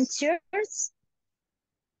 pants, and shirts.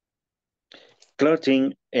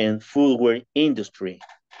 Clothing and footwear industry.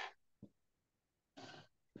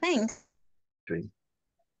 Thanks.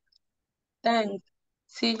 Thanks.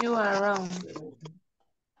 See you around.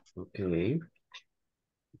 Okay.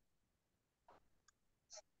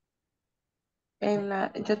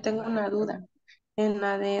 Yo tengo una duda. En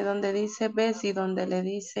la de donde dice ves y donde le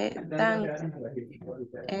dice thanks,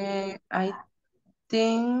 I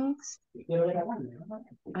think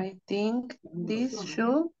this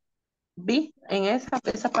should be, en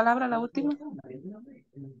esa palabra, la última.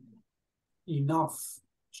 Enough.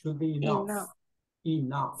 Should be enough.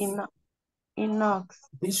 Enough. Enough.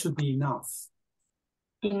 This should be enough.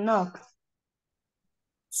 Enough.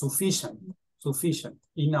 Sufficient. Sufficient.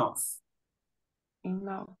 Enough.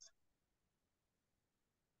 Enough.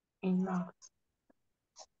 Enough.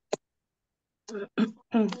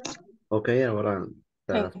 Ok, ahora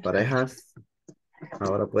las parejas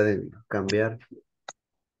ahora pueden cambiar.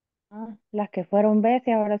 Las que fueron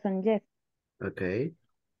veces ahora son yes. Ok.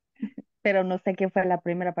 Pero no sé quién fue la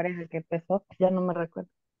primera pareja que empezó. Ya no me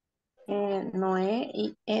recuerdo. Noé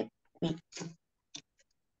y Edwin.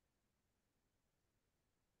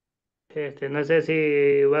 No sé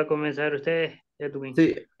si va a comenzar usted, Edwin.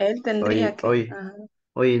 Sí. Él tendría que.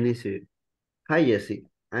 Hoy inicio. Hi, Jesse.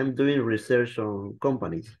 I'm doing research on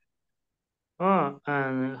companies. Oh,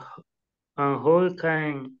 and how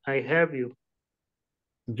can I help you?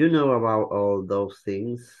 You know about all those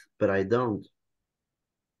things, but I don't.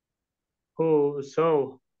 Oh,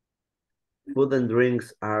 so? Food and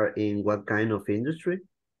drinks are in what kind of industry?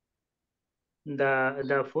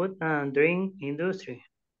 The food and drink industry.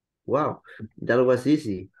 Wow, that was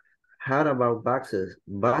easy. How about buses,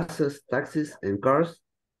 taxis, and cars?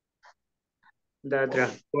 The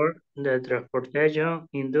transportation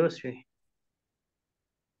industry.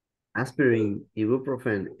 Aspirin,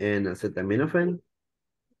 ibuprofen, and acetaminophen?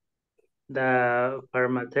 The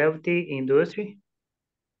pharmaceutical industry.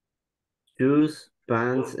 Shoes,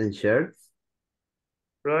 pants, and shirts?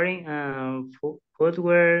 Clothing and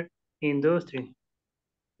footwear industry.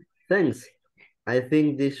 Thanks. I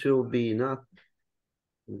think this should be enough.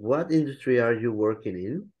 What industry are you working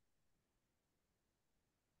in?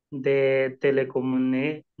 The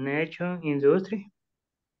telecommunication industry.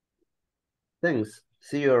 Thanks.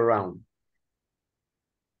 See you around.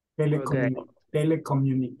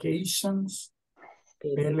 Telecommunications.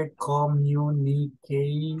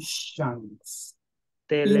 Telecommunications.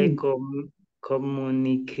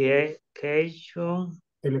 Telecommunication.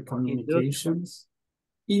 Telecommunications.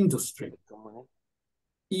 Industry.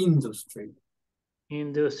 Industry.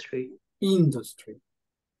 Industry. Industry.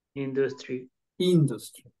 Industry.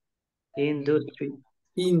 Industry. Industry.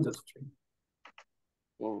 Industry.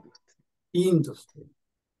 Industry.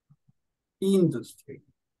 Industry.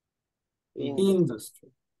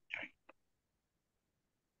 Industry.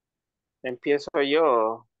 Empiezo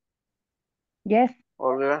yo, Yes.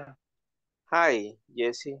 Olga. Hi,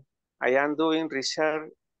 Jesse. I am doing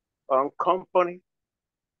research on company.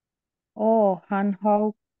 Oh, and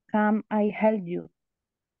how can I help you?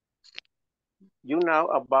 You know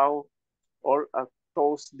about all of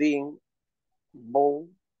those things, but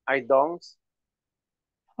I don't.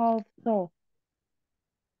 How so?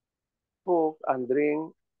 Food and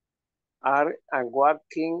drink are a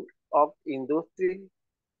working of industry.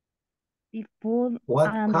 The food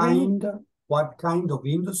What and drink, kind of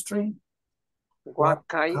industry? What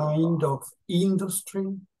kind of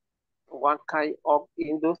industry? what kind of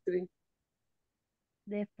industry?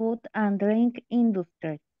 the food and drink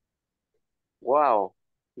industry. Wow,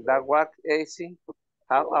 that was easy.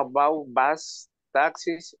 How about bus,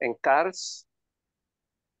 taxis, and cars?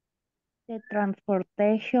 The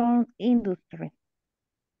transportation industry.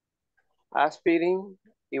 Aspirin,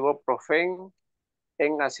 ibuprofen,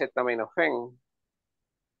 and acetaminophen.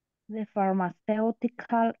 The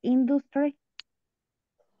pharmaceutical industry.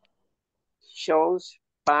 Shoes,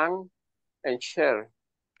 pan, and chair.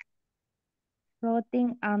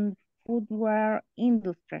 Clothing and footwear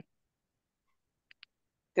industry.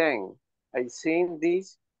 10. I think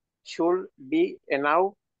this should be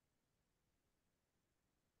enough.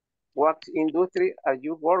 What industry are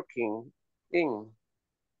you working in?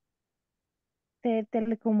 The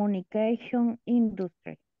telecommunication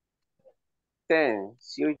industry. 10.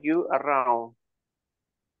 See you around.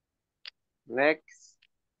 Next.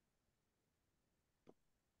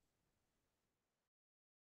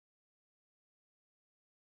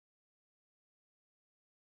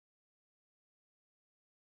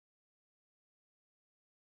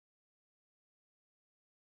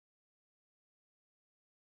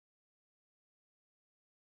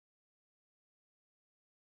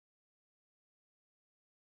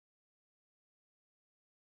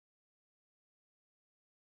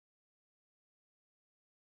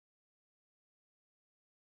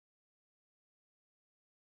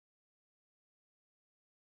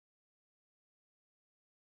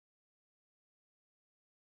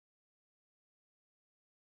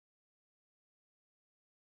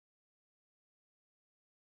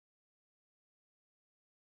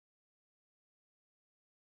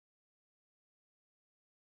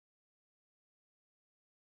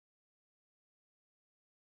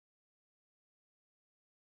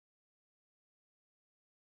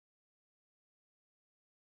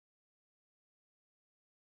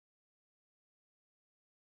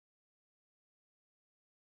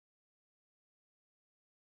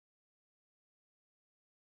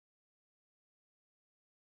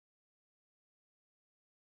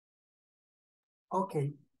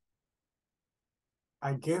 Okay.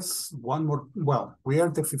 I guess one more. Well, we are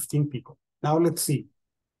the 15 people. Now let's see.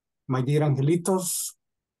 My dear Angelitos,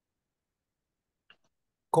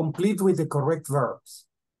 complete with the correct verbs.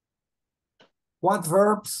 What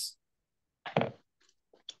verbs?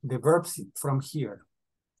 The verbs from here.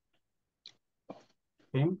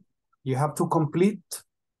 Okay. You have to complete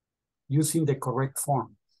using the correct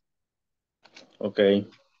form. Okay.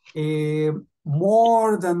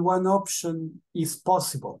 More than one option is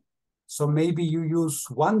possible. So maybe you use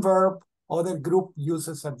one verb, other group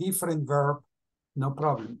uses a different verb. No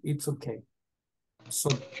problem, it's okay. So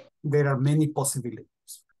there are many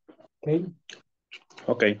possibilities, okay?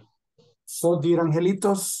 Okay. So dear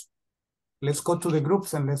Angelitos, let's go to the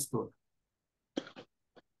groups and let's do it.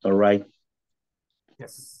 All right.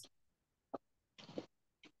 Yes.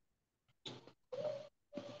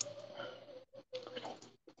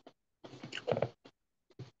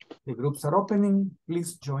 The groups are opening,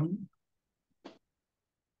 please join.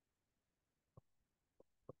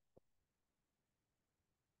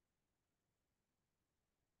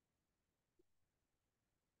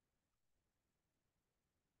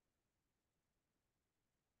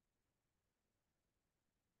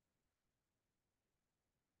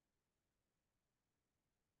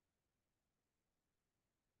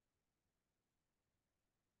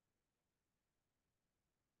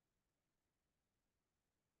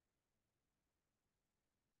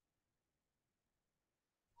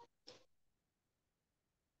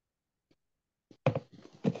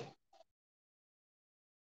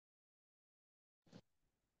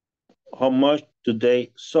 How much do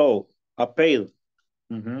they sell? A pail.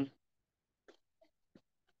 Mm-hmm.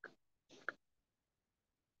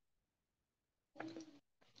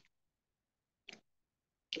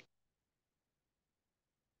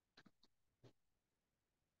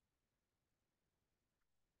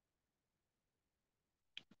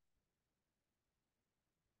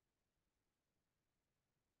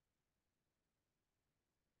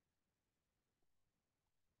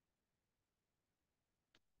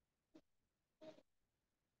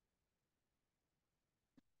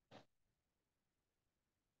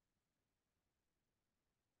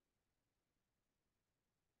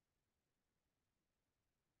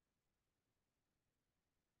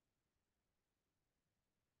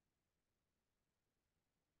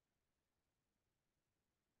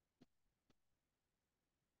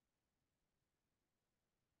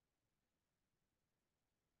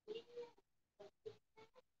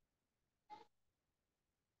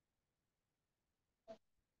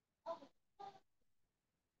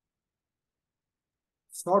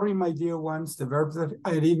 Sorry, my dear ones, the verbs that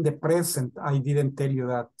are in the present, I didn't tell you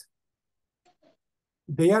that.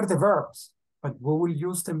 They are the verbs, but we will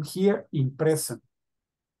use them here in present,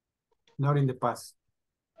 not in the past.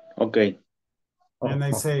 Okay. And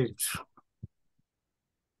I say,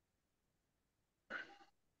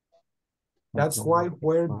 that's why,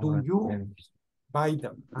 where do you buy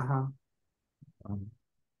them?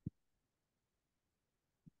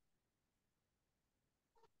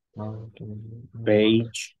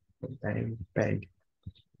 Page.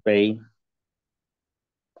 Pay.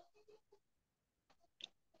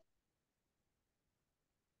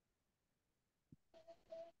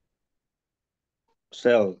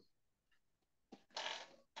 Sell.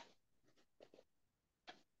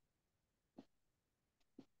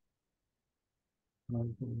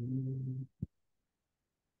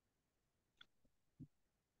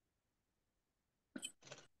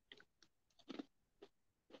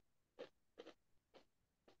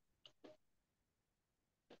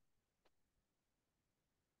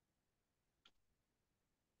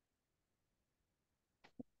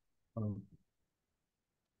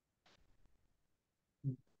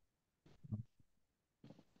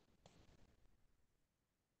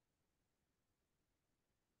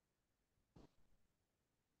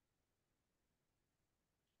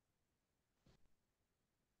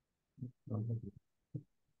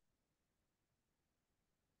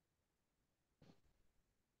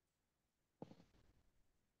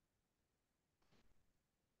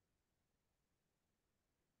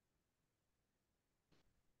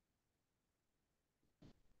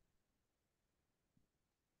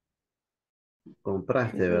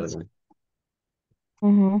 Compraste, ¿verdad?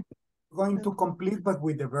 Going to complete, but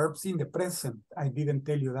with the verbs in the present. I didn't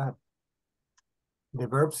tell you that. The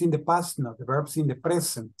verbs in the past, no, the verbs in the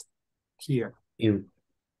present here. In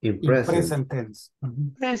In present. present tense.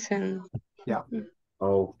 Present. Yeah.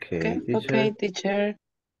 Okay, teacher. Okay, teacher.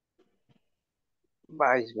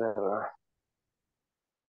 Vice, ¿verdad?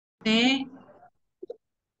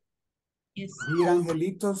 Yes. Dear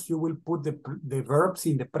Angelitos, you will put the verbs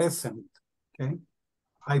in the present. Okay.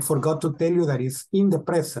 I forgot to tell you that it's in the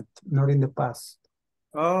present, not in the past.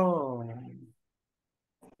 Oh.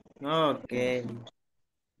 Okay.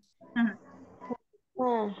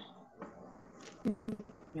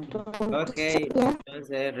 Okay,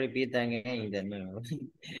 entonces repitan ahí de nuevo.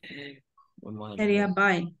 Vamos a Sería leer.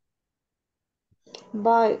 buy.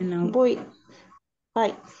 Buy. No. Buy.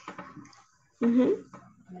 Buy.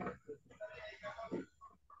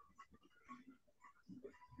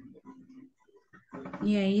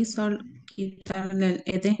 Y ahí solo quitarle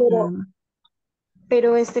el ed. Pero, Nada más.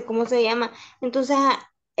 pero ¿cómo se llama? Entonces,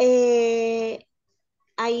 ahí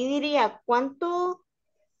diría, ¿cuánto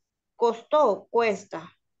costó? Cuesta.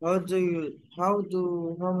 How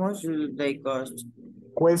much do they cost?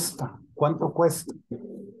 Cuesta. ¿Cuánto cuesta?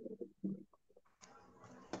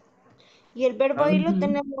 Y el verbo ahí lo Ujú.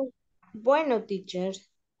 tenemos, bueno, teacher.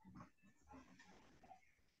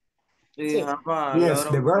 Do you Sí. have a Yes,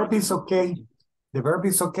 lot the of verb is okay. The verb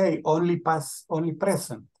is okay, only past, only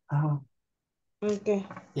present. Okay.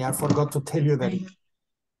 Yeah, I forgot to tell you that.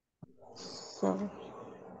 Sorry.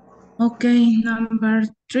 Okay, number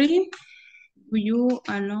 3. You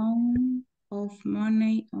alone of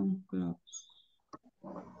money on clothes.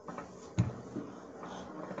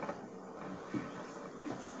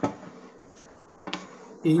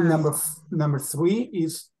 In number 3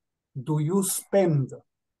 is, do you spend?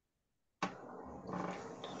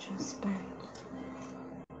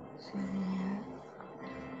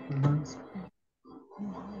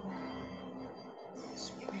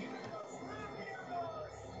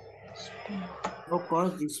 What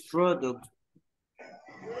cost this product?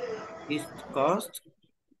 It cost?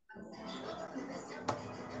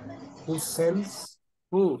 Who sells?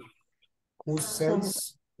 Who? Who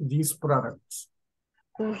sells these products?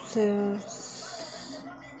 Who sells?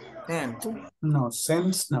 Cent. No,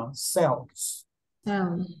 sells, no, sells.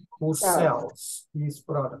 Sell. Who sells these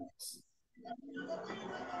products?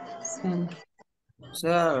 Sell.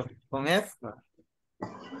 Sell. Con F.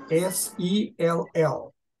 S-E-L-L-S.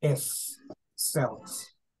 Sells.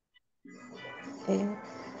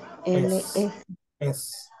 L-F.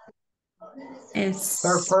 S. S.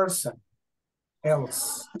 Third person.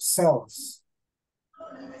 Else. Sells.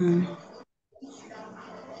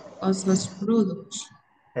 Otros productos.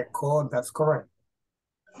 Echo, that's correct.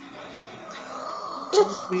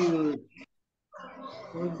 What do you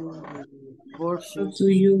purchase? What do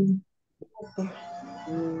you?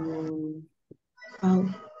 How?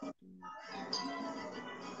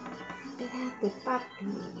 Espérate, papi.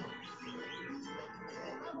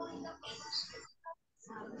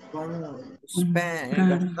 ¿Cómo Spend,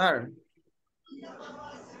 gastar.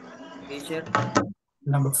 Teacher,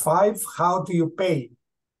 Number 5, how do you pay?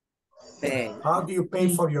 pay. How do you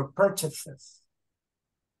pay for your purchases?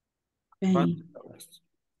 Pay.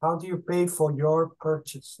 How do you pay for your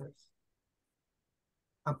purchases?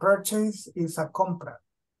 A purchase is a compra.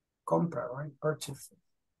 Compra, right? Purchases.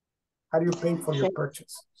 How do you pay for your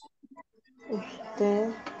purchases?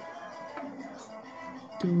 Usted.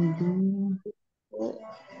 Do you?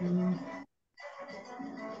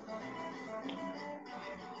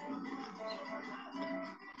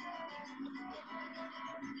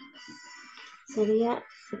 Sería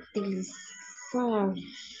utilizar.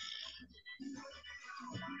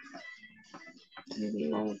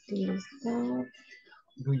 Sería utilizar.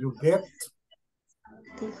 Do you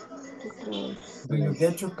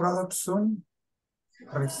get your product soon?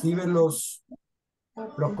 ¿Recibe los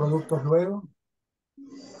productos luego?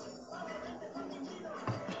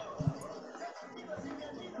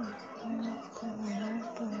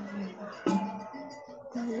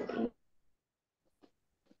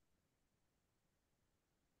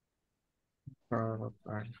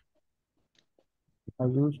 I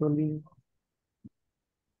usually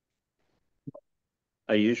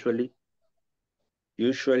I usually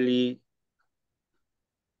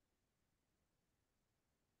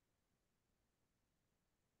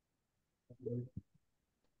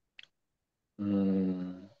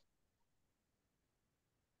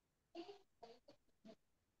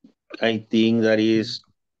I think that is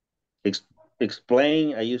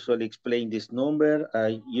explain. I usually explain this number.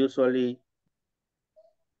 I usually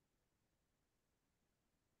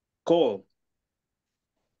call.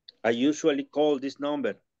 I usually call this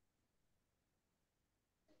number.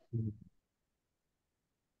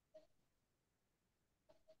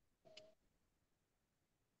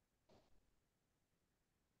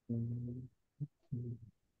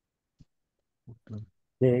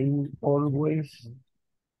 they always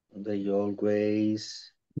They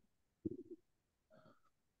always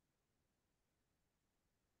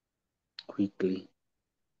quickly.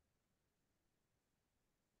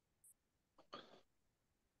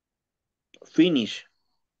 Finish.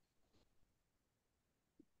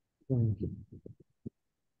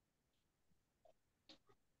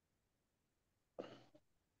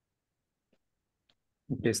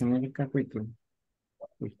 ¿Qué significa quickly?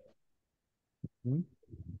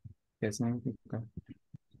 ¿Qué significa?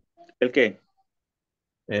 ¿El qué?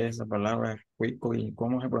 Esa palabra quickly,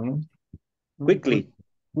 ¿cómo se pronuncia? Quickly.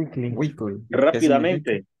 Quickly. ¿Qué significa?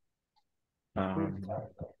 Rápidamente.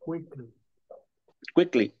 Quickly.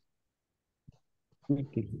 Quickly.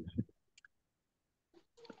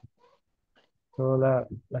 Solo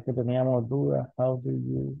las que teníamos dudas, how do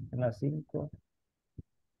you, en las 5.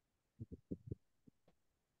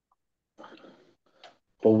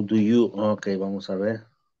 How do you? Ok, vamos a ver.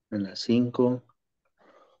 En las 5.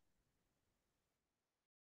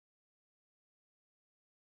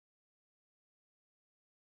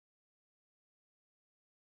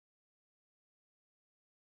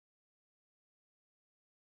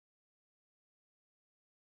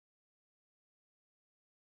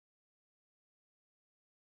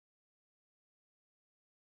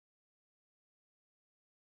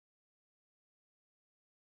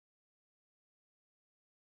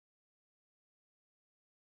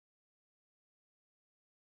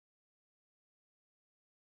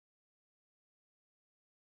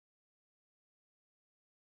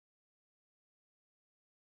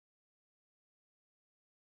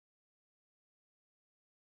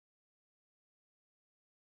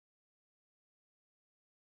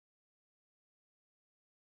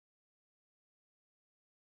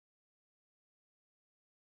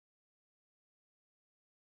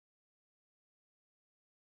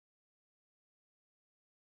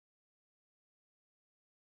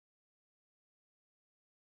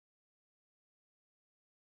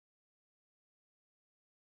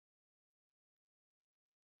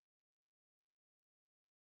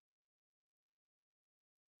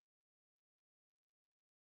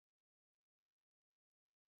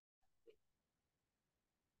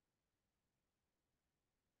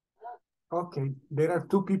 Okay, there are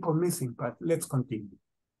 2 people missing, but let's continue.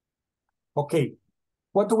 Okay,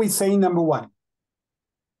 what do we say in number 1?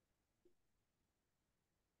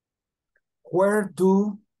 Where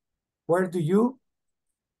do you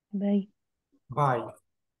Buy. buy?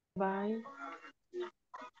 Bye.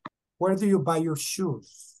 Where do you buy your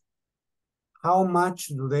shoes? How much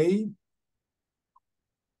do they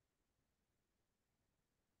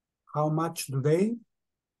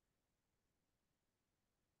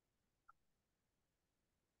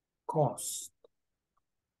cost?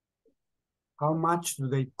 How much do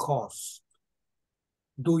they cost?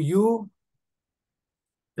 Do you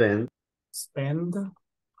Spend. spend?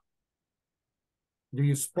 Do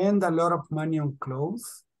you spend a lot of money on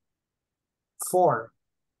clothes? 4.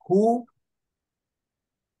 Who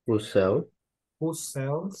Sell.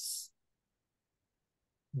 sells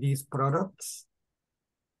these products?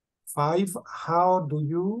 5. How do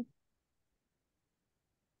you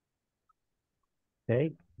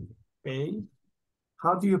Take. pay?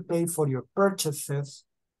 How do you pay for your purchases?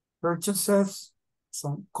 Purchases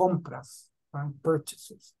son compras, right?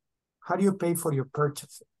 Purchases. How do you pay for your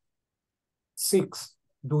purchases? 6.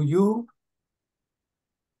 Do you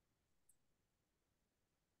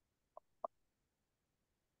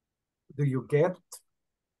get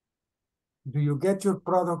your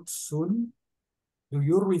products soon? Do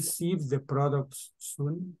you receive the products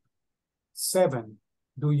soon? 7.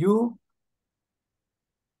 Do you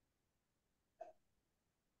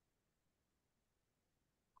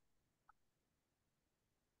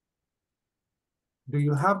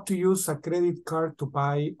have to use a credit card to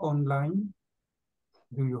buy online?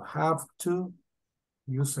 Do you have to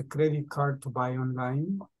use a credit card to buy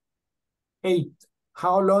online? 8.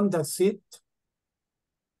 How long does it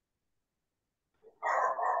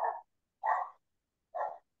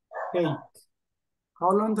take?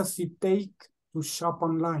 How long does it take to shop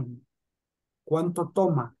online? ¿Cuánto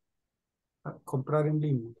toma comprar en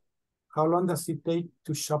línea? How long does it take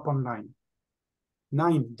to shop online?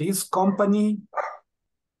 9. This company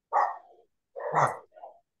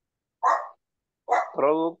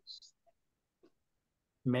Products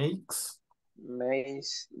makes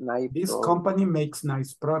nice this products. company makes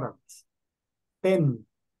nice products. 10.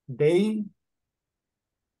 They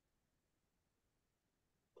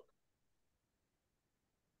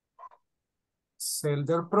sell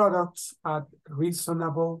their products at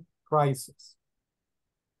reasonable prices.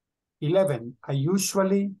 11. I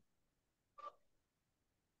usually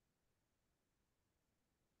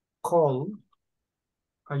call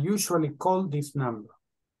this number.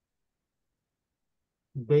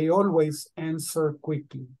 They always answer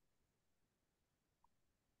quickly.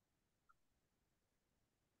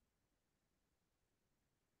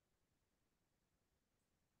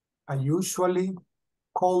 I usually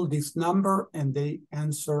call this number and they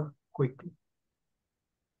answer quickly.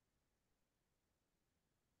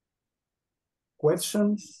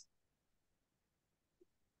 Questions?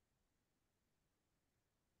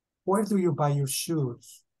 Where do you buy your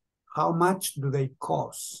shoes? How much do they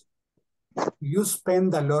cost? Do you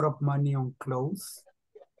spend a lot of money on clothes?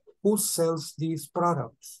 Who sells these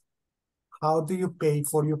products? How do you pay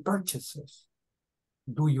for your purchases?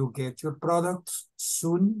 Do you get your products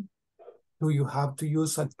soon? Do you have to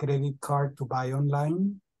use a credit card to buy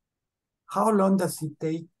online? How long does it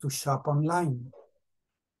take to shop online?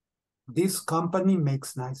 This company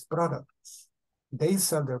makes nice products. They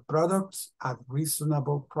sell their products at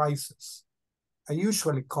reasonable prices. I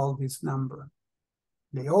usually call this number.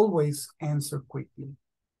 They always answer quickly.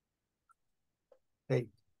 Hey,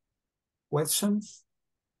 questions?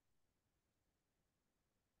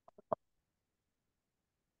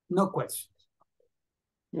 No questions.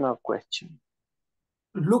 No question.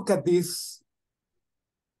 Look at this.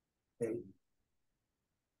 Okay.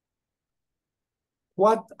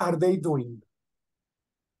 What are they doing?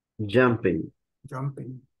 Jumping.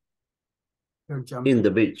 Jumping. They're jumping. In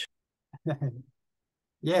the beach.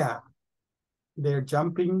 Yeah, they're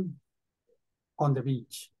jumping on the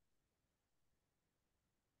beach.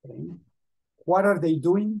 Okay. What are they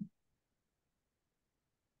doing?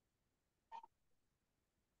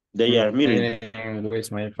 They are meeting.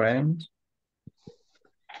 With my friends.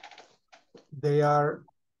 They are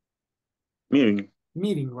Meeting.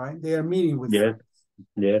 meeting, right? They are meeting with Yes. friends.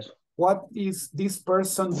 Yes. What is this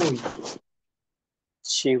person doing?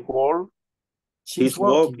 She work. She's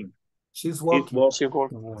walking. She's walking. She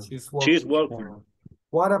work. She's walking. She's walking.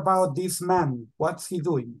 What about this man? What's he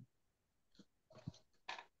doing?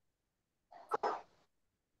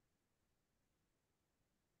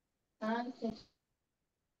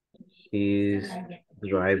 He's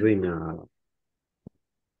driving a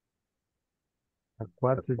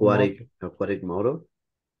aquatic motor.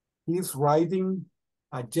 He's riding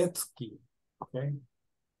a jet ski, okay?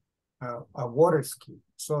 A water ski.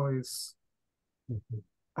 So it's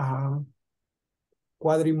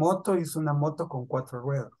cuadrimoto is una moto con 4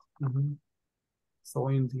 ruedas. So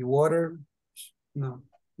in the water, no,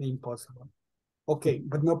 impossible. Okay,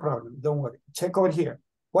 but no problem, don't worry. Check over here.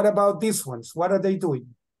 What about these ones? What are they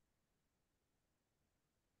doing?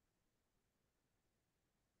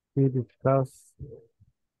 We discuss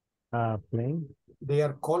playing. They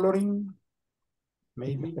are coloring,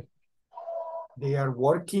 maybe. They are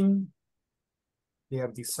working. They are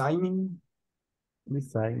designing.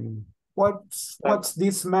 Designing. What's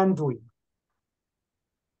this man doing?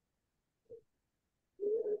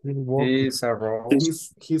 He's walking. He's a robot.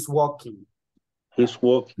 He's walking. He's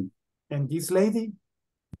walking. And this lady?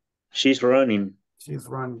 She's running. She's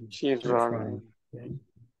running. She's running. Okay.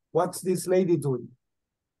 What's this lady doing?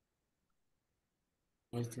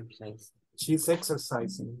 Exercise. She's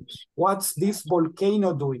exercising. What's this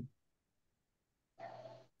volcano doing?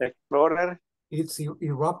 Explorer. It's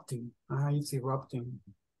erupting. It's erupting.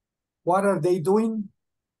 What are they doing?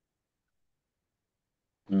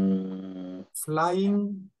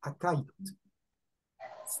 Flying a kite.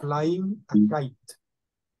 Flying a kite.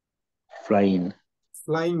 Flying.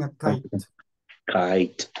 Flying a kite.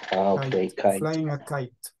 Kite. Okay, kite. Flying a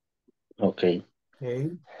kite. Okay.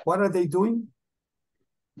 Okay. What are they doing?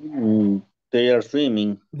 They are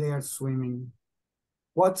swimming. They are swimming.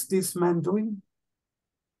 What's this man doing?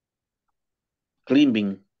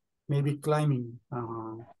 Climbing. Maybe climbing.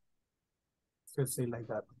 Let's say like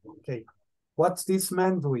that. Okay. What's this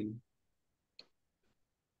man doing?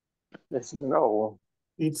 Let's know.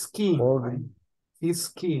 It's skiing, right? He's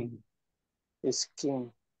skiing. It's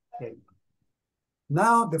skiing. Okay.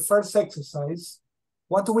 Now the first exercise.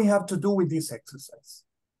 What do we have to do with this exercise?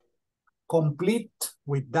 Complete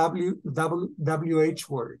with WH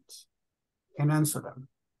words and answer them.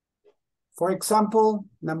 For example,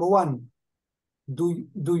 number 1, do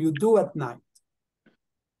you do at night?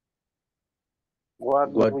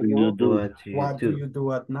 What do you do? What do you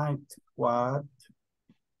do at night? What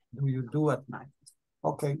do you do at night?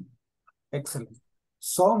 Okay, excellent.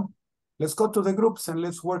 So let's go to the groups and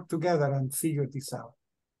let's work together and figure this out.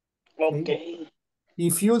 Okay.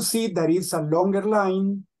 If you see that it's a longer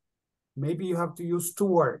line, maybe you have to use 2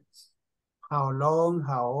 words. How long,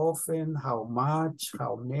 how often, how much,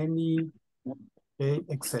 how many, okay,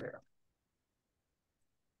 etc.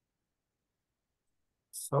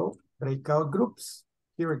 So breakout groups.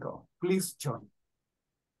 Here we go. Please join.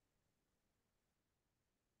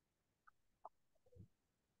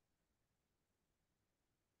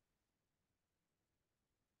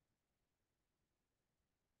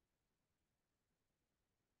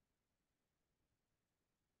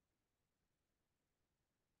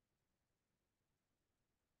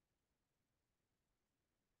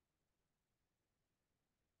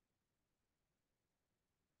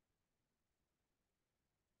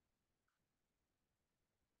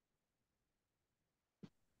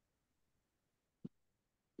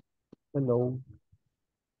 Hello.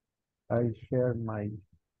 I share my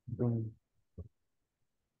Zoom.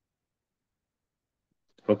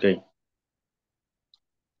 Okay.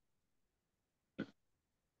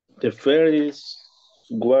 The first is,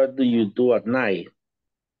 what do you do at night?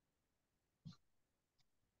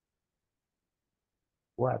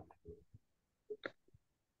 What?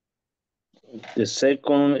 The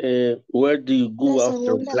second, where do you go La after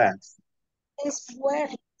segunda class? es where.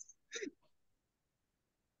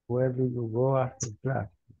 Where do you go after class?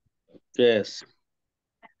 Yes.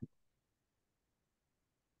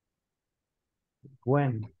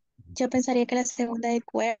 When? Yo pensaría que la segunda es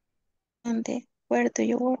where. ¿Dónde? Where do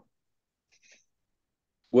you work?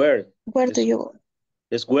 Where? Where do you work?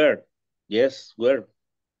 It's where. Yes, where.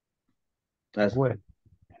 Where?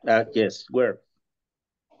 Yes, where.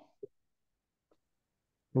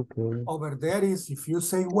 Okay. Over there is, if you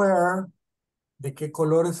say where, ¿de qué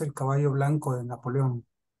color es el caballo blanco de Napoleón?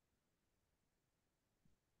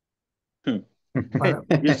 You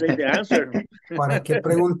say the answer. ¿Para qué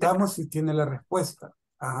preguntamos si tiene la respuesta?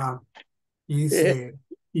 Ajá. Y dice,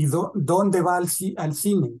 ¿y dónde va al cine?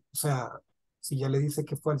 O sea, si ya le dice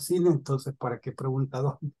que fue al cine, entonces ¿para qué pregunta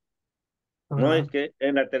dónde? No, es que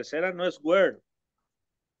en la tercera no es where.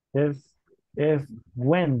 Es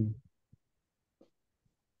when.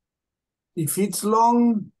 If it's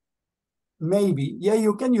long, maybe. Yeah,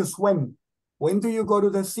 you can use when. When do you go to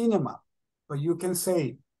the cinema? But you can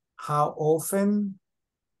say, how often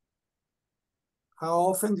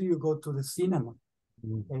do you go to the cinema?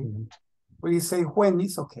 Okay. When you say when,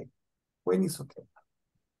 it's okay. When is okay.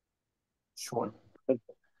 Short.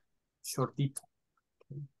 Shortito.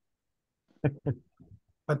 Okay.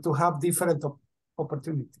 But to have different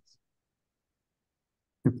opportunities.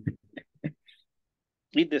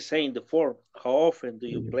 It's the same, the form. How often do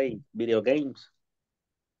you play video games?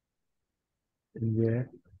 Yeah.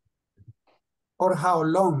 Or how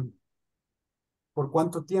long? ¿Por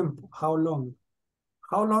cuánto tiempo? How long?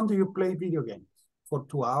 How long do you play video games? For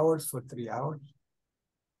 2 hours, for 3 hours?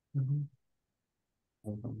 Mm-hmm.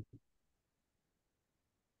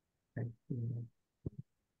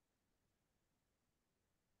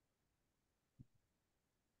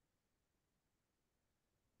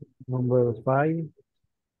 Number 5.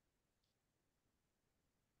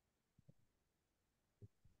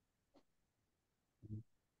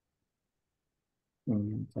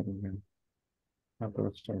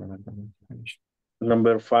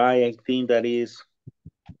 Number 5, I think that is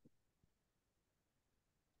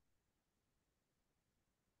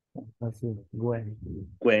Así, when.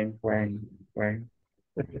 when. When.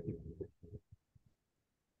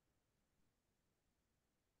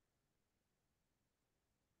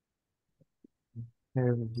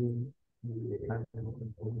 Have you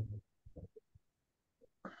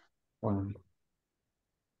When.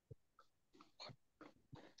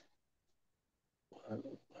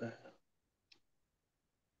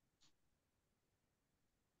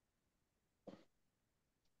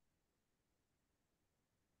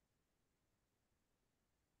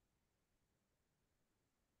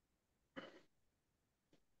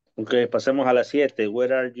 Ok, pasemos a las 7.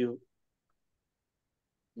 Where are you?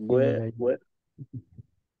 Where, Where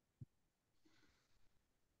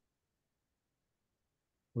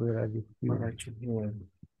where? are you? Where are you here?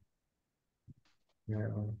 Yeah.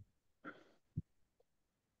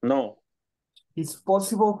 No, It's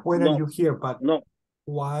possible where are no, you here, but no.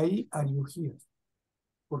 why are you here?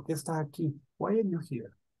 ¿Por qué estás aquí? Why are you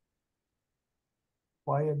here?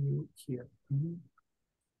 Why are you here?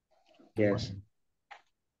 Yes.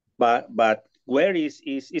 But where is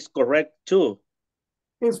correct too.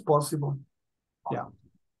 It's possible. Yeah.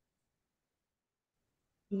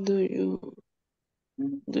 Do you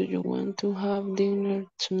want to have dinner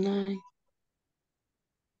tonight?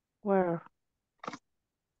 Where?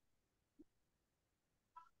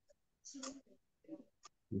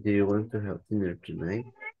 Do you want to have dinner tonight?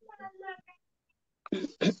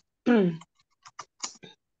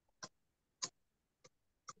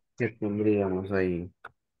 ¿Qué pondríamos ahí?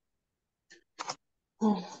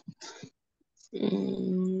 Oh.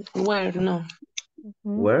 Where? No.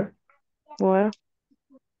 Where? Where?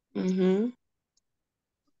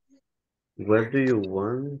 Where do you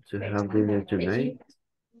want to have dinner tonight?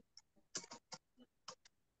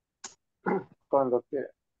 Cuando que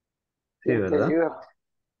Sí, tiene que ¿verdad? ayudar.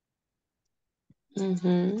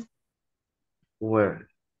 Where?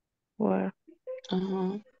 Where?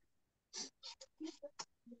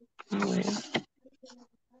 Where?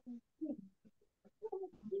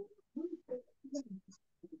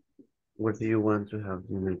 Where do you want to have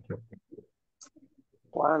dinner tonight?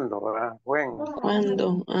 ¿Cuándo, verdad? When.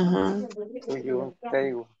 ¿Cuándo? Do you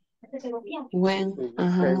take, When? do you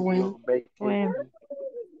take When? your vacation?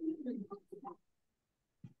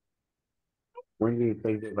 When do you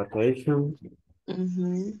take the vacation?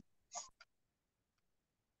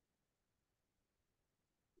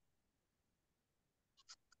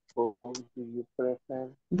 Book do you prefer?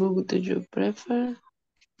 Book do you prefer?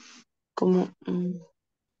 Como,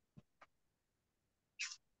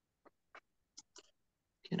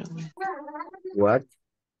 quiero ver. What?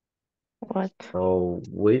 What? Oh,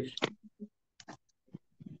 which?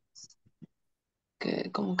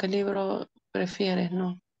 ¿Cómo qué libro prefieres,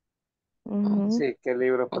 no? Sí, ¿qué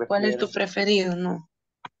libro ¿O cuál es tu prefiere? preferido, no?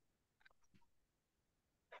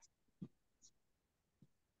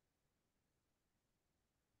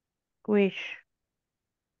 Which?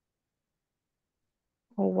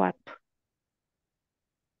 Or what?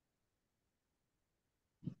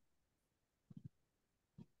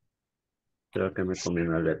 Creo que me comí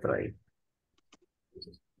una letra ahí.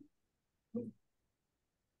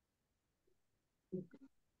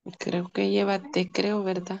 Creo que lleva te creo,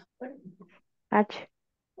 ¿verdad? H.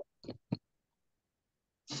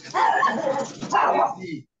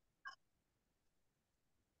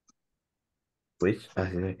 Which,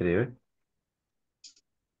 así se escribe.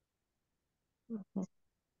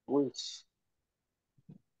 Which?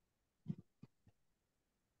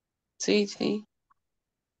 Sí, sí.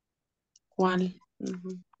 ¿Cuál?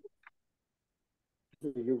 Do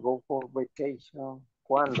you go for vacation?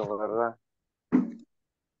 ¿Cuándo, verdad?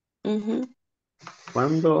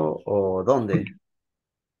 ¿Cuándo o dónde?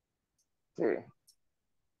 Sí.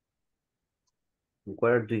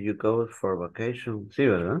 Where do you go for vacation? Sí,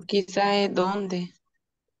 ¿verdad? Quizá es dónde.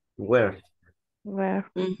 Where? Where?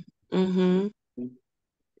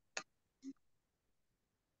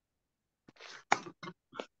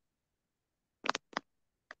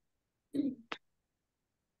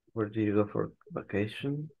 Where do you go for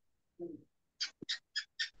vacation?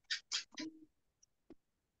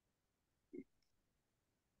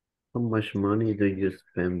 How much money do you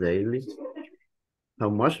spend daily? How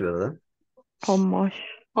much, ¿verdad? How much?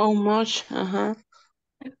 How much? How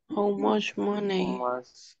much money?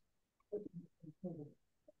 Más.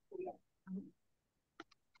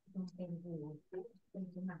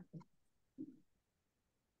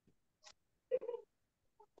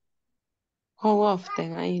 How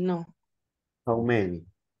often? I know. How many?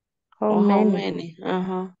 How Or how many? many?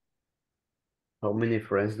 Uh-huh. How many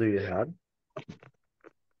friends do you have?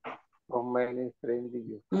 How many friends do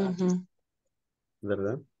you have? Mhm.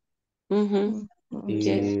 ¿Verdad? Mhm.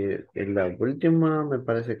 Yes. Y en la última me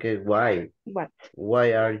parece que why. What?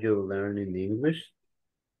 Why are you learning English?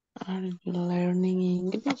 Are you learning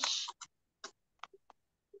English?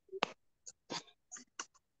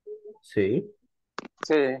 Sí.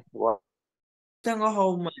 Sí, wow. Tengo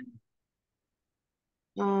how many.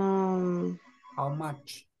 How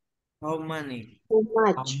much? How many? Too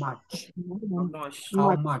How much. much? How much?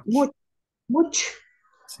 How Much. much? Much.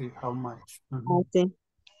 See, how much? Okay.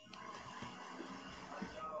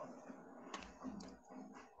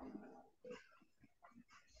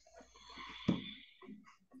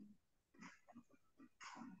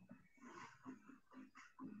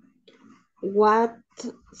 What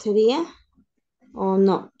sería? O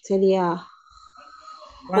no, sería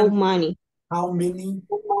how many. How many?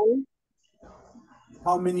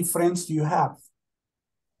 How many friends do you have?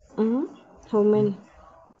 How many.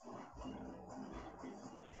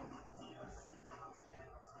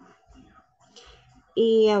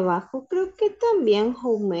 Y abajo creo que también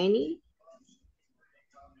how many.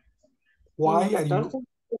 Why En are you 14.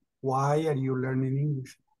 Why are you learning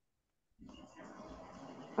English?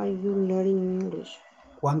 Are you learning English?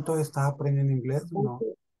 ¿Cuánto estás aprendiendo inglés? No.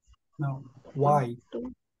 No. Why?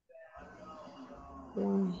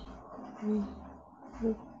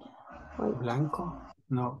 Why? Blanco?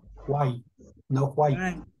 No. Why? No,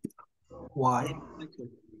 why? Why?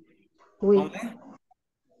 We.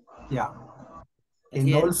 Yeah. Así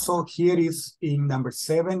And es. also here is in number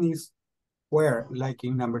 7 is where, like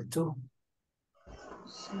in number 2.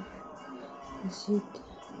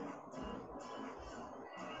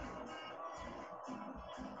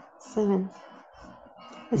 Seven.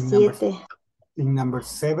 In number, Siete. in number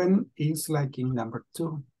 7 is like in number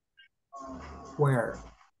 2. Where?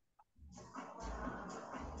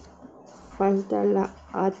 Falta la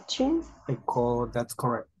H. That's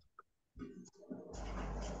correct.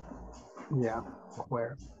 Yeah,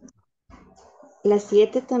 where? La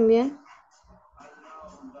 7 también.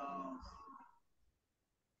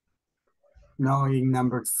 No, in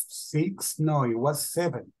number 6, no, it was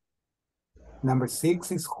 7. Number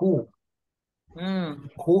 6 is who.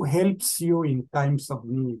 Who helps you in times of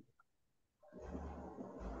need?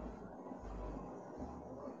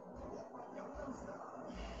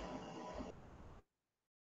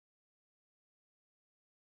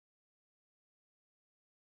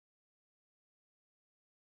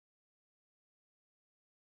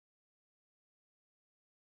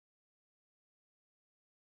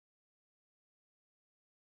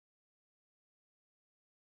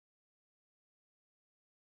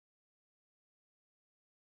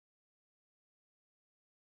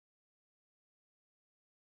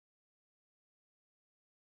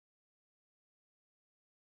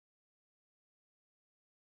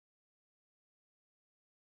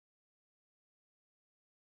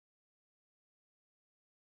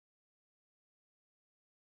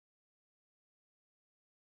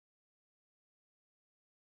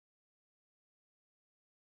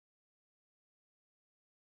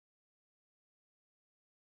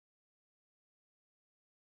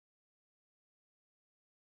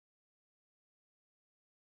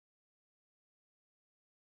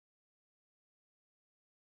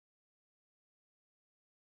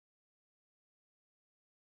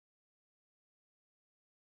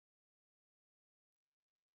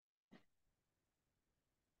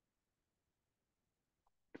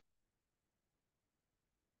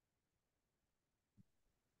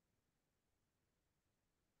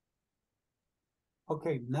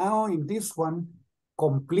 Okay, now in this one,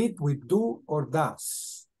 complete with do or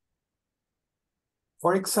does.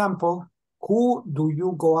 For example, who do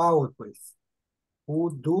you go out with?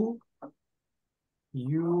 Who do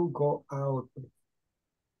you go out with?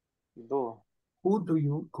 Do. Who do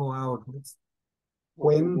you go out with?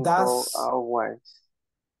 When When you go does, out west.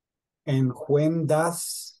 and when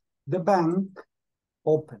does the bank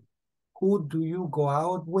open? Who do you go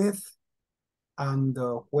out with? And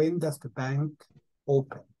when does the bank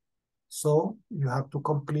open? So you have to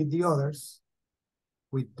complete the others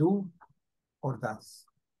with do or does,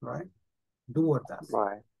 right? Do or does.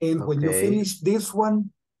 Right. And when you Okay. finish this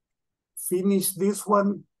one,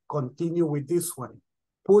 continue with this one.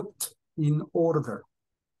 Put in order.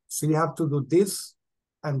 So you have to do this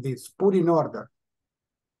and this. Put in order.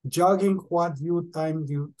 Jogging, what time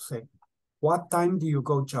do you say? What time do you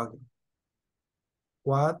go jogging?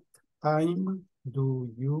 What time Do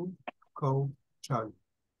you go child?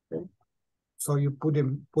 Okay. So you put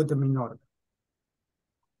them in order.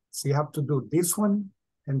 So you have to do this one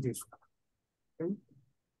and this one. Okay.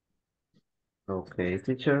 Okay,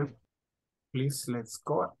 teacher. Please, let's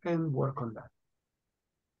go and work on that.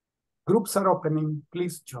 Groups are opening.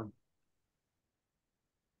 Please join.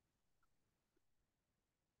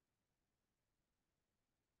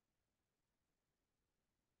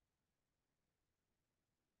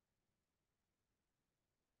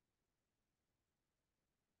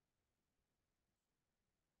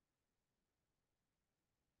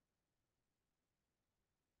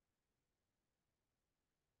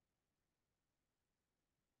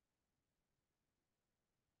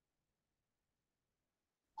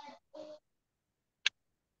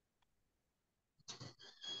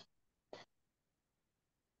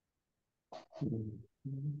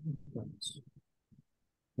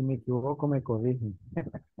 Si me equivoco, me corrigen.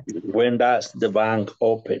 When does the bank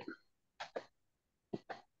open?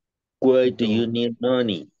 Why do you need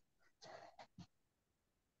money?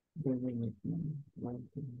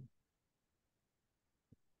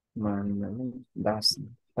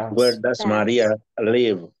 Where does Maria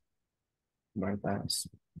live? Where does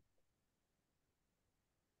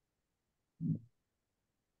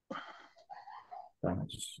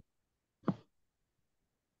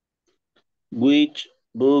Which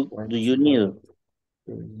book do you need?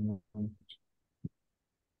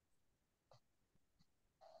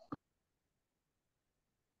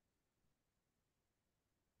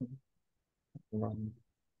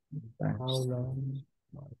 How long?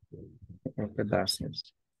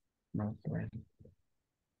 Pedaços. Not right.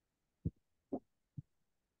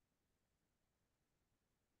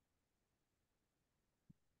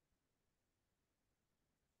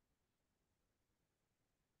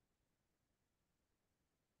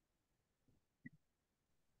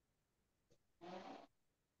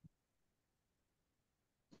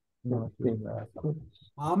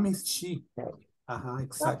 Mom is she.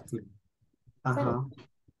 Exactly.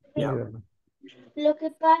 Yeah. Lo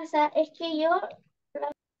que pasa es que yo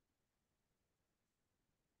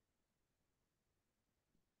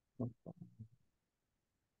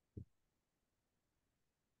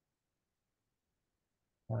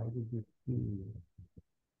How did you feel?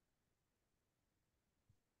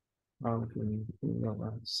 How do you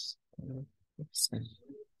feel us?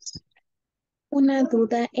 Una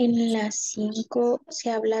duda, en las 5 se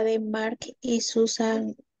habla de Mark y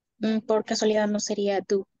Susan, por casualidad no sería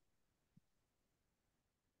do.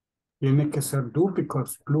 Tiene que ser do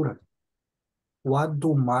because plural. What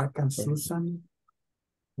do Mark and Susan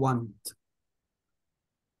want?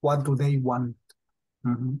 What do they want?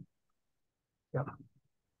 Yeah.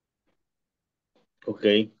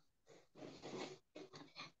 Okay.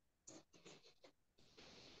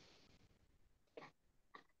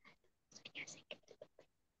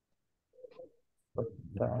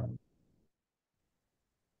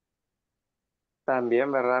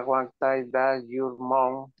 También, ¿verdad? One time that your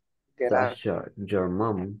mom get out. That's your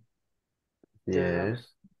mom. Yeah.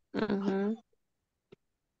 Yes.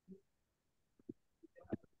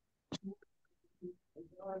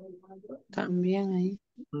 También ahí.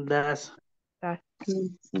 That's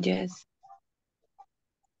Yes.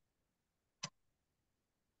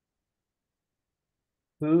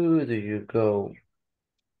 Who do you go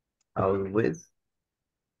out with?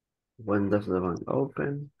 When does the bank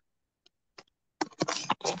open?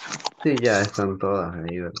 Sí, ya están todas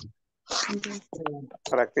ahí, ¿verdad?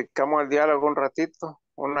 Practicamos el diálogo un ratito,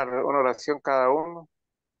 una oración cada uno.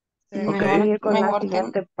 Mejor ir con la Mejor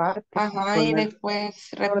siguiente parte. Ajá, y Poner- después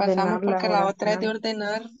repasamos ordenar las porque la otra es de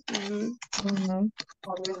oraciones. ordenar.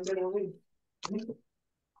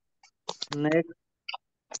 next.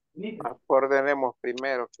 Ordenemos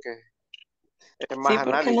primero, que es más Sí,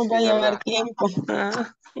 porque nos va a análisis, llevar ¿verdad? tiempo.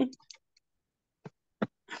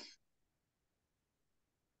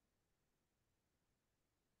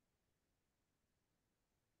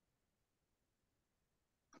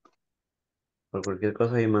 Por cualquier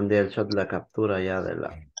cosa y mandé al chat la captura ya de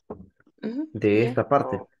Yeah. esta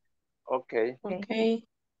parte. Ok. Okay,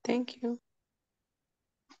 thank you.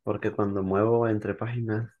 Porque cuando muevo entre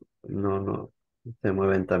páginas, no se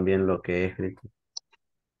mueven también lo que he escrito.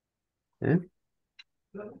 ¿Eh?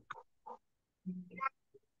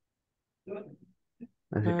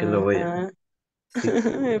 Así que lo voy a... Sí,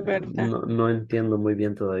 Es verdad. no entiendo muy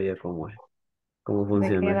bien todavía cómo Me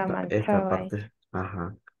funciona queda esta manchado ahí. parte.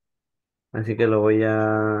 Ajá. Así que lo voy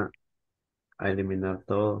a eliminar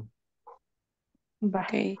todo. Va.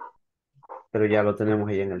 Okay. Pero ya lo tenemos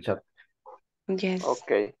ahí en el chat. Yes.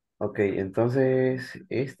 Ok. Ok, entonces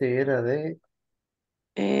este era de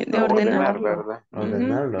De ordenar. Ordenar, ¿verdad?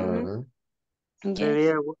 Ordenarlo, Ujú. ¿verdad? Yes.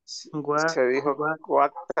 Sería what, Se dijo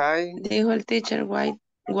what time Dijo el teacher, what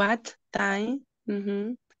time,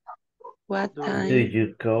 what Do time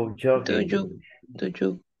you go do jogging?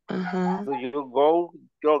 you, ajá, do you go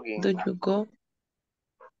jogging? do you go?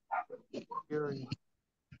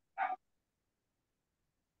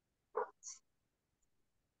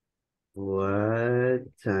 What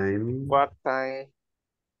time What time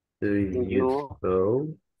do do you you go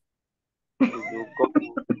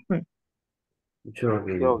go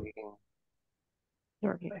jogging?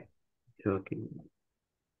 jogging? Jogging.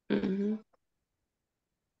 Ujú.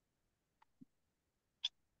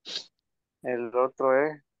 El otro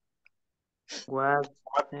es what,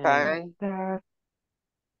 what time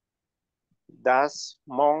does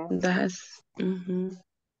mom Das, ujú.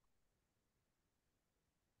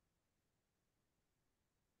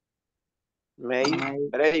 make my,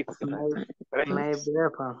 breakfast? my, my Breakfast.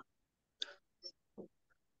 breakfast.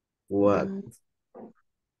 What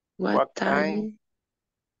What What time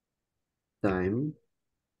time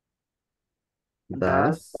Does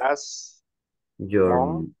does does your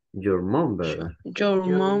mom mom, ¿verdad? your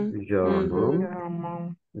your mom Your ujú,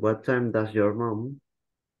 mom. What time does your mom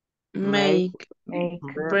make make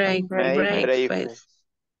breakfast? make breakfast? breakfast?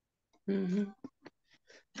 Ujú.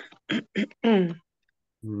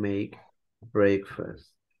 make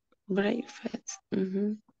breakfast? Breakfast.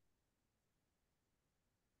 Ujú.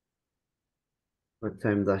 What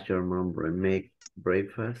time does your mom make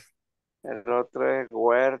breakfast? El otro es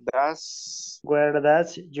Where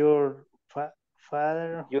does your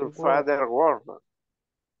father your work? father work?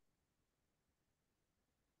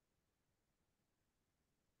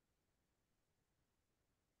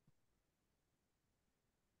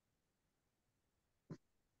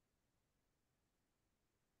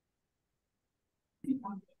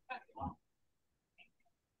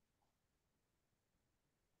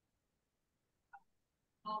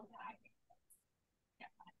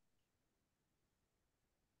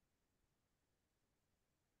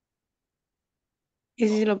 Y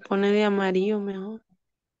si lo pone de amarillo, mejor.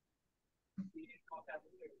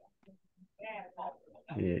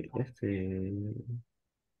 Este,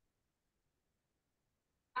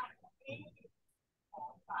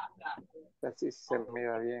 Así se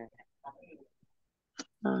mira bien.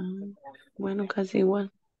 Ah, bueno, casi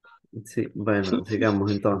igual. sí, bueno,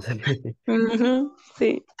 sigamos entonces. Ujú,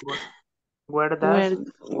 sí. Where Where,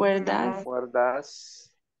 does where does Where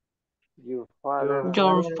does your your father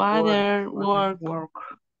your father father work? work?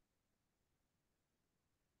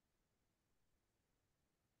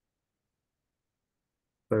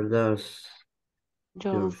 Where does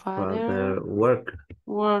Your your father father work?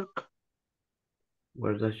 work.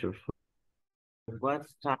 Where does your What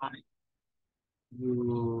time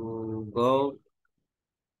you go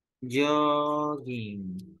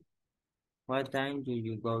jogging? What time do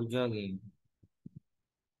you go jogging?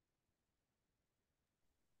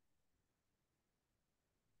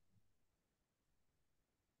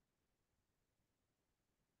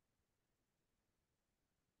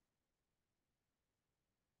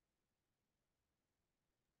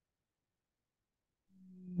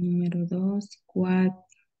 Número 2, what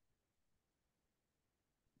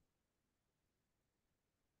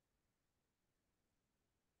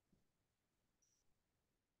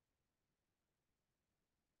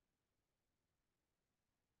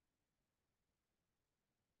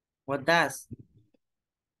What does?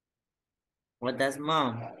 What does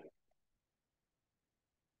mom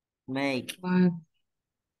make? what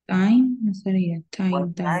time, no sería What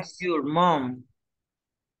time time does. your mom?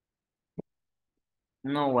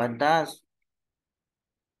 No, what does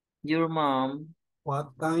your mom?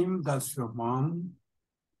 What time does your mom?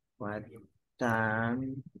 What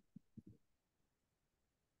time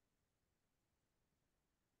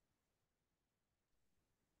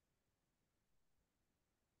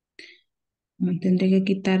Tendré que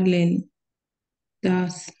quitarle el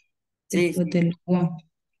does Sí, después sí, del what.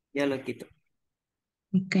 ya lo quito.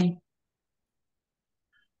 Ok.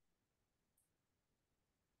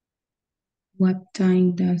 What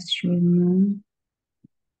time does your mom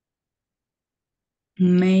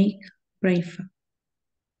make breakfast?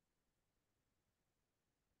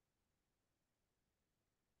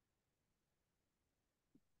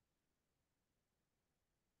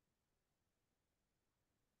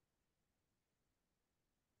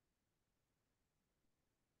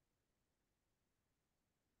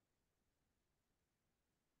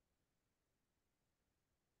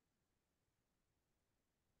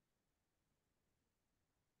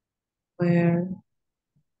 Where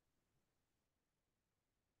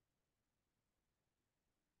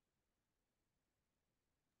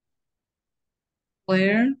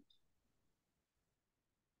Where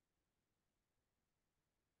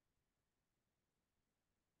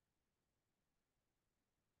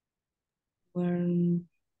where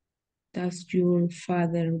does your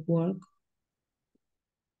father work?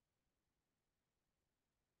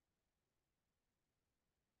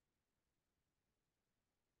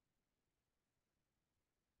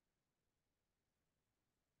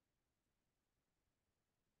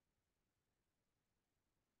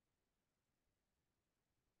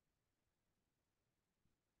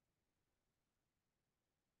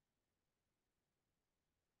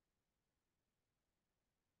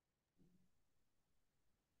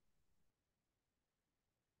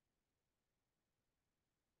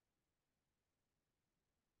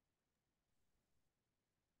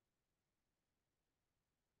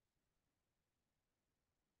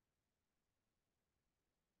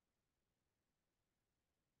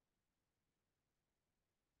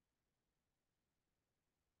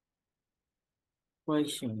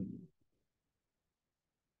 Question.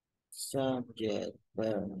 Subject,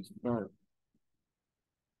 verb, verb.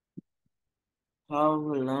 How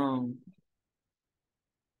long?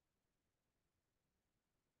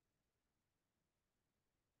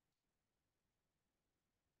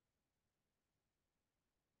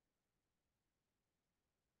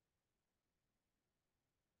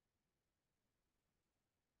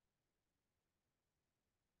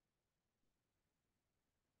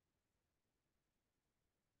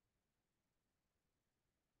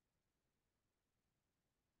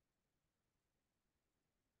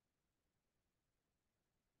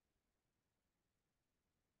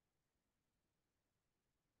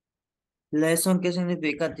 Lesson, ¿qué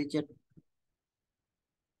significa, teacher?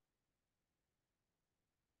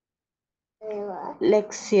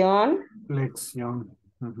 Lección. Lección.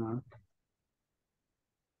 Ajá.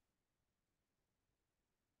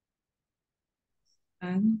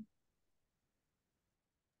 And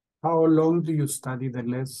How long do you study the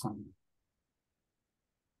lesson?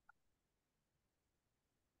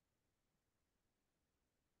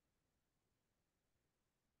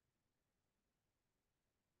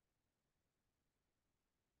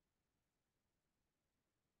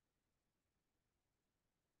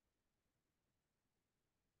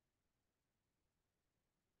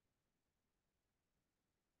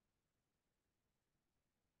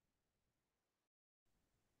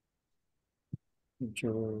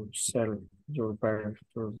 Yourself, your birth,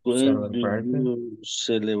 to When do celebrate. you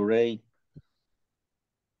celebrate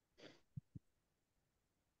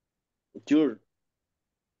your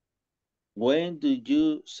when do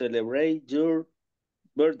you celebrate your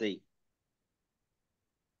birthday?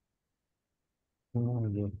 Oh,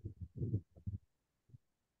 yeah.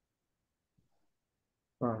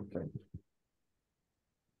 Okay.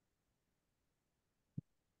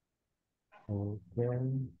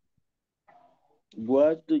 Okay.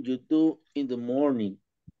 What do you do in the morning?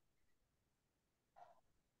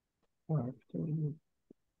 Okay.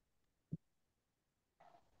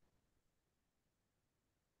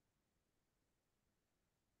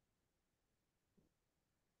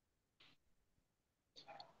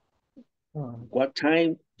 What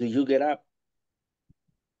time do you get up?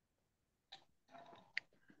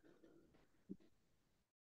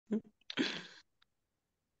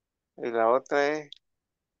 Y la otra es,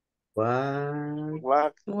 What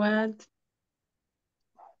what What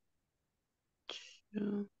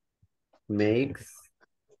you makes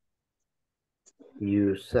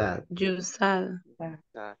you sad? you sad?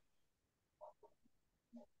 that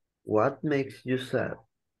What makes you sad?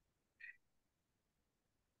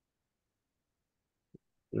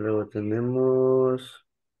 Luego tenemos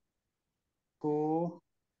Who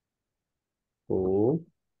who,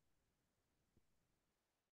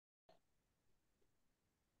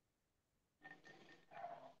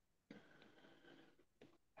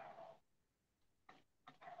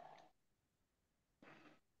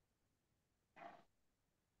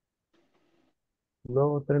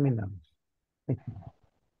 Luego terminamos.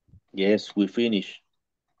 Yes, we finish.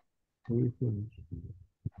 We finish.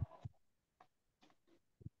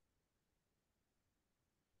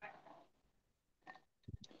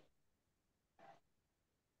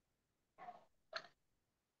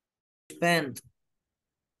 Spend.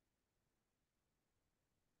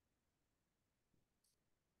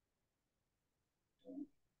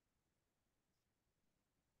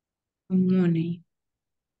 money.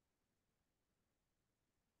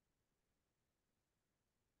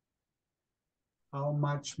 How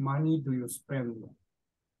much money do you spend?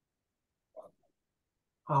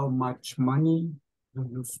 How much money do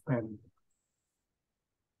you spend?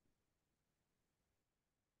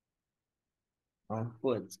 On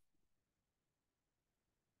food.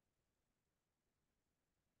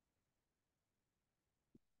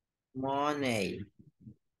 Money.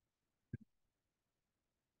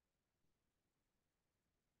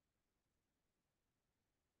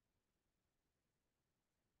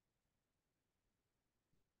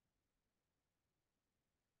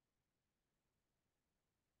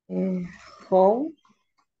 How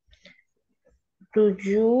do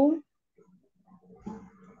you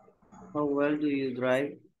How well do you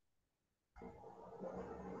drive?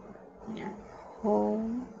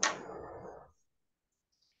 how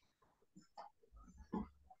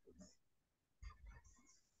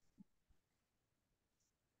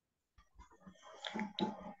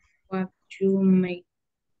What you make?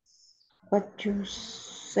 what you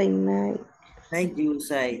say make Make you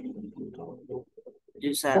say.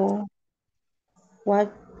 You said. or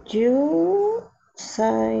what you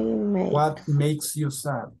say make What makes you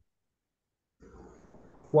sad?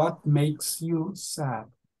 What makes you sad?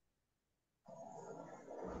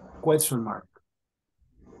 Question mark.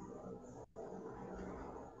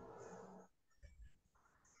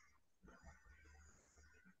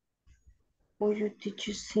 will you teach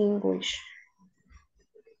us English?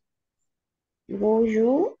 Will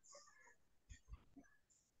you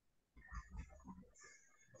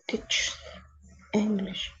teach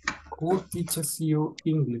English? Who teaches you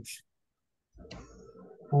English?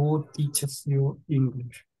 Who teaches you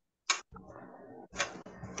English?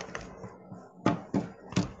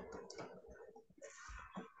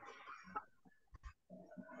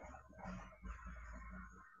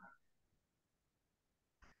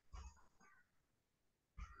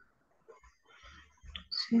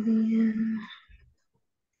 Sería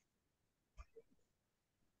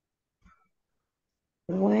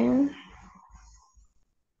when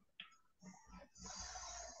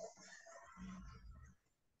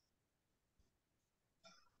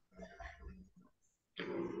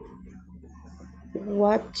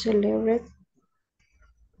what celebrate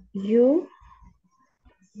you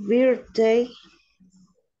birthday?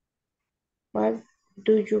 What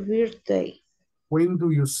do you birthday? When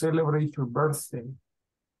do you celebrate your birthday?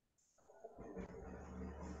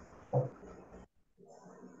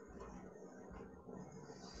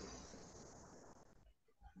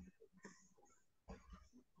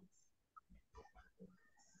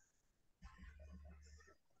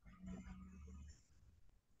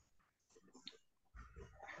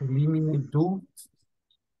 Eliminate do.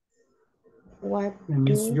 What And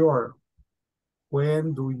it's do your.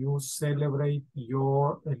 When do you celebrate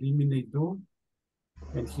your eliminate do?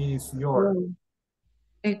 And here is your.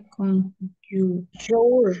 Second you.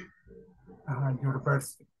 your? Your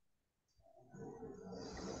birthday.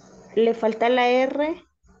 Le falta la R.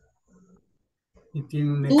 Y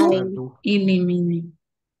tiene un Do extra do. eliminate.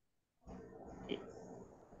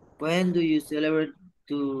 When do you celebrate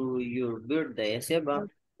to your birthday? ¿Así va?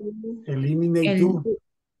 Eliminate do.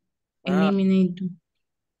 Eliminate do.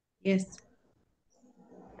 Yes.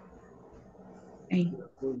 Okay.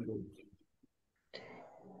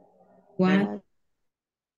 What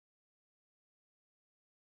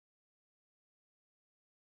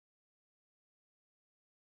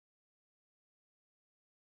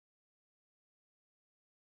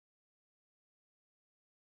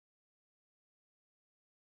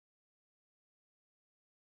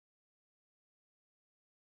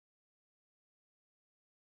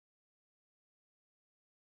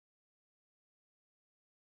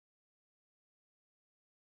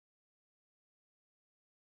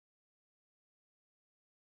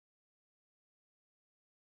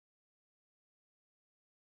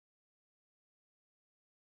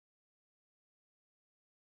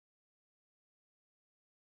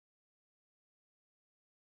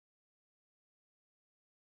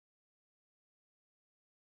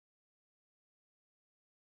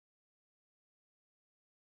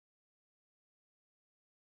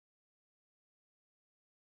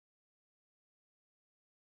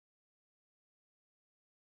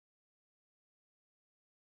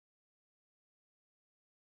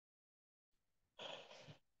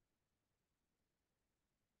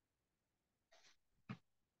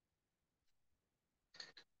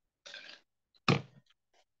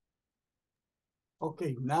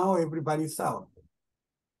Okay, now everybody's out.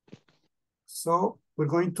 So we're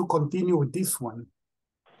going to continue with this one.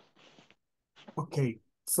 Okay,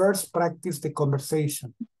 first practice the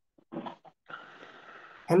conversation.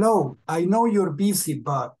 Hello, I know you're busy,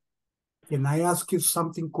 but can I ask you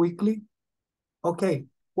something quickly? Okay,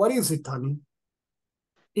 what is it, honey?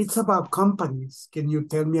 It's about companies. Can you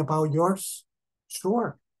tell me about yours?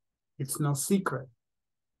 Sure, it's no secret.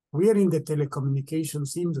 We are in the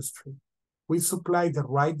telecommunications industry. We supply the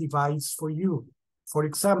right device for you. For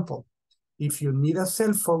example, if you need a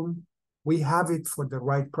cell phone, We have it for the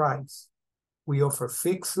right price. We offer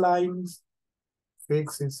fixed lines.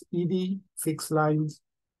 Fixed is ED, fixed lines,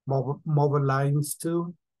 mobile lines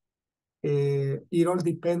too. It all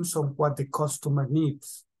depends on what the customer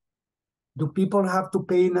needs. Do people have to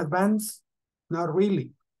pay in advance? Not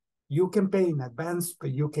really. You can pay in advance,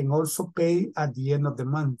 but you can also pay at the end of the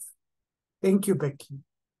month. Thank you, Becky.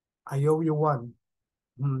 I owe you one.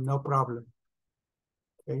 No problem.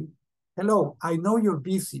 Okay. Hello, I know you're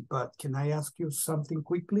busy, but can I ask you something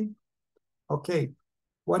quickly? Okay.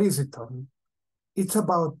 What is it, Tony? It's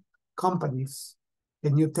about companies.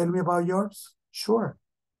 Can you tell me about yours? Sure.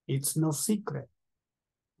 It's no secret.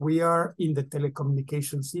 We are in the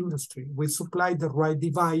telecommunications industry. We supply the right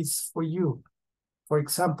device for you. For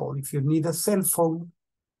example, if you need a cell phone,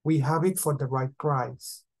 we have it for the right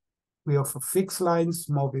price. We offer fixed lines,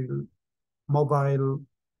 mobile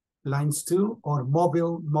lines too, or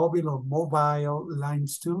mobile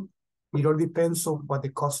lines too. It all depends on what the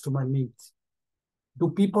customer needs. Do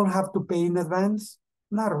people have to pay in advance?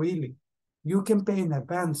 Not really. You can pay in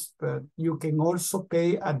advance, but you can also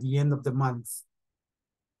pay at the end of the month.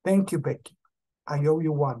 Thank you, Becky. I owe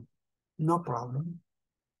you one. No problem.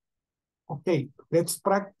 Okay, let's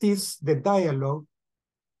practice the dialogue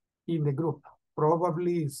in the group.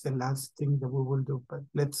 Probably it's the last thing that we will do, but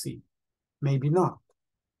let's see. Maybe not.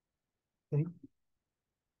 Okay.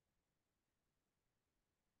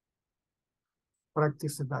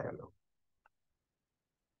 Practice the dialogue.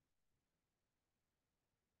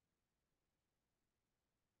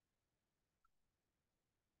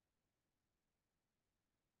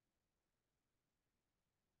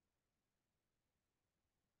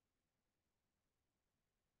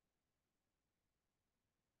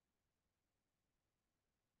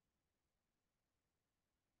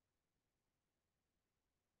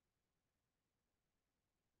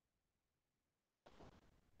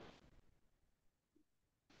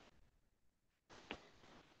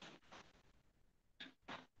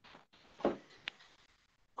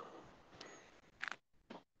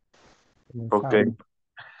 Okay.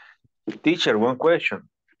 Teacher, one question.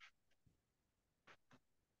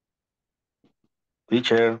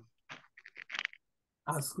 Teacher.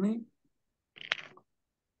 Ask me.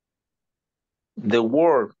 The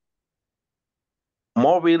word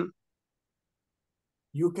mobile.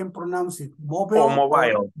 You can pronounce it mobile or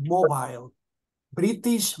mobile. or mobile.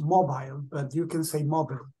 British mobile, but you can say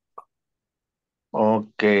mobile.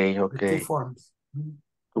 Okay, The okay. two forms.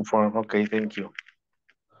 Two forms. Okay, thank you.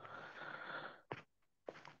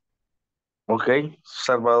 Okay,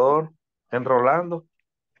 Salvador and Rolando.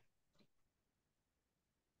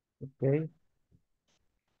 Okay.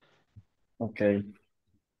 Okay.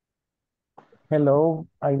 Hello,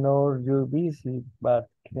 I know you're busy, but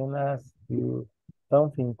can I ask you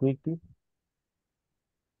something quickly?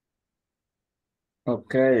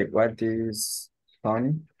 Okay, what is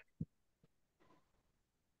Tony?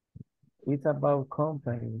 It's about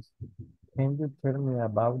companies. Can you tell me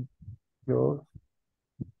about yours?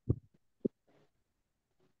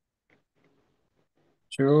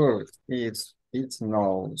 Sure, it's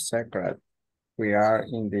no secret. We are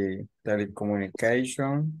in the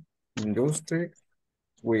telecommunication industry.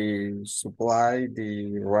 We supply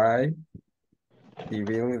the right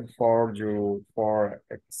device for you, for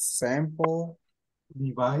example.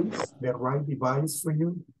 Device, the right device for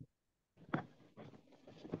you.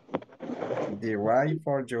 The right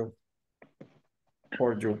for you,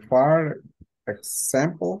 for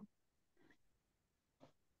example,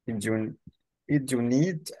 if you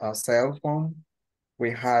need a cell phone,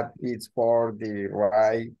 we have it for the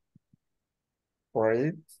right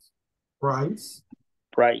Price.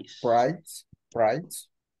 price.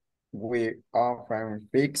 We often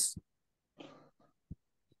fix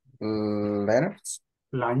lines,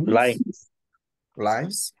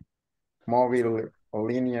 mobile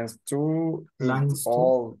líneas too.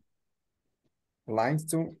 Lines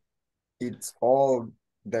too. It all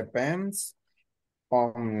depends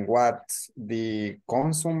on what the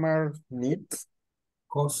consumer needs.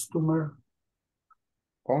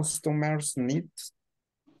 Customers need.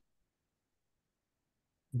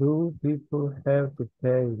 Do people have to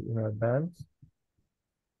pay in advance?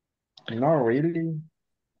 Not really.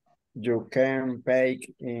 You can pay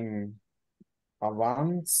in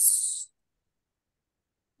advance,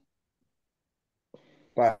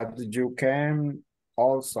 but you can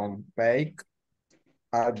also pay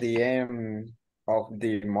at the end of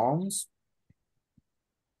the month.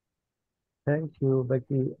 Thank you,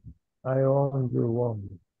 Becky. I own you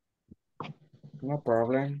one. No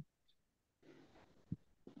problem.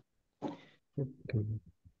 Okay.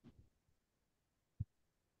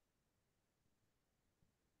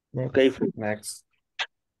 Next. Okay, Next.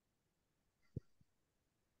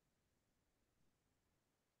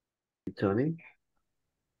 Tony?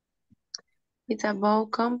 It's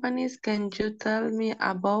about companies. Can you tell me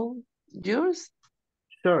about yours?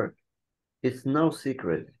 Sure. It's no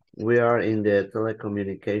secret. We are in the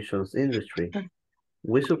telecommunications industry.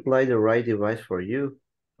 We supply the right device for you.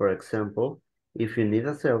 For example, if you need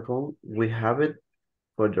a cell phone, we have it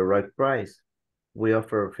for the right price. We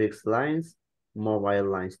offer fixed lines, mobile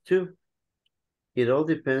lines too. It all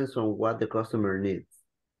depends on what the customer needs.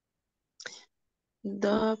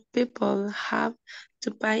 The people have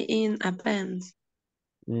to pay in advance.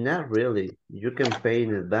 Not really. You can pay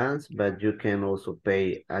in advance, but you can also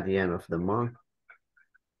pay at the end of the month.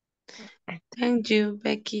 Thank you,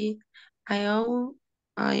 Becky. I owe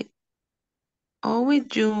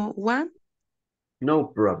you one. No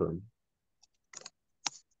problem.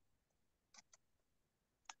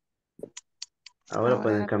 Ahora Ahora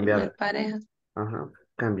pueden la cambiar. primer pareja. Ajá,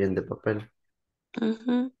 cambien de papel.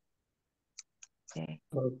 Ujú. Okay.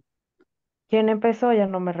 ¿Quién empezó? Ya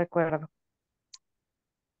no me recuerdo.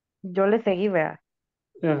 Yo le seguí, vea.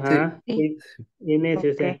 Ajá. Sí.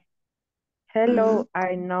 Inicia usted. Okay. Hello, Ujú.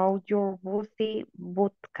 I know you're busy,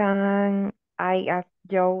 but can I ask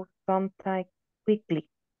you something quickly?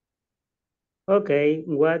 Okay.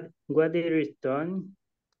 What is done?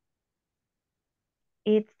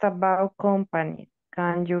 It's about companies.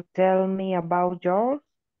 Can you tell me about yours?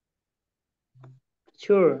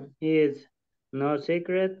 Sure. It's no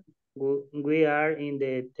secret. We are in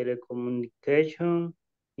the telecommunication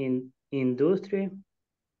industry.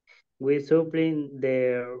 We supply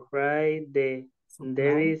the right the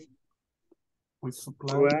debits We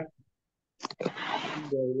supply. right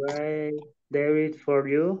the right debit for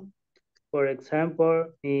you. For example,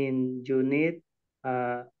 in you need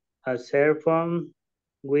a cell phone,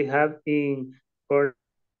 we have in for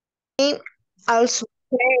Also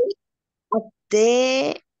pay at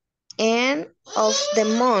the end of the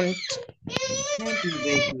month. Thank you,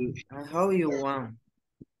 Becky. And how you want?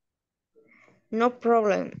 No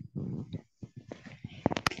problem.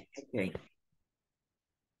 Okay.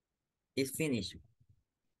 It's finished.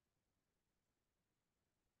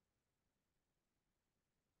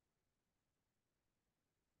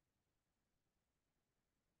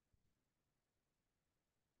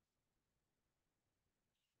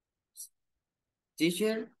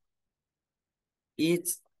 Teacher,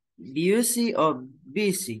 it's busy or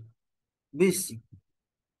busy? Busy.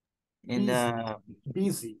 And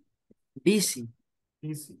Busy. busy.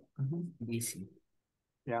 Busy. Mhm. Busy.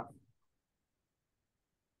 Yeah.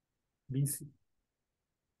 Busy.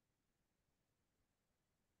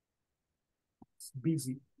 It's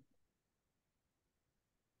busy.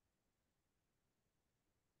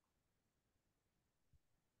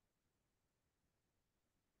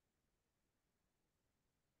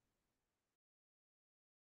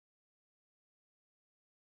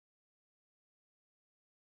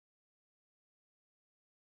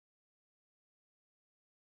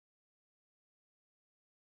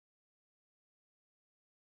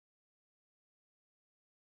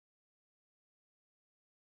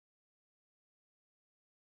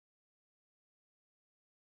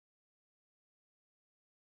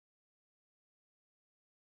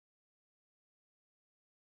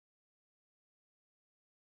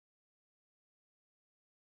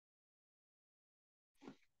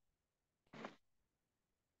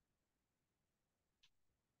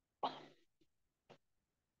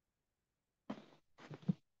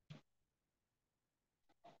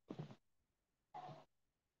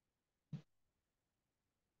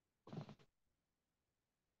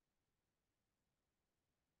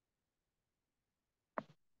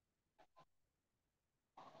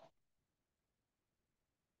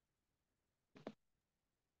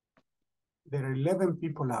 There are 11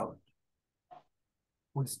 people out.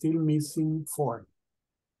 We're still missing 4.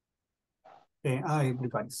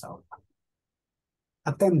 Everybody's out.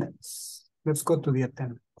 Attendance. Let's go to the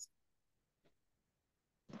attendance.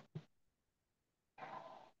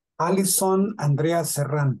 Alison Andrea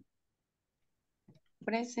Serrano.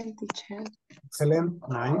 Present, teacher. Excellent.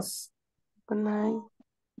 Nice. Good night.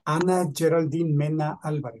 Ana Geraldine Mena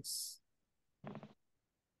Alvarez.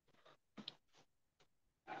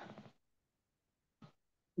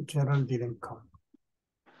 Gerald didn't come.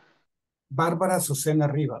 Bárbara Susana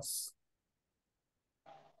Rivas.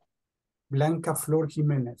 Blanca Flor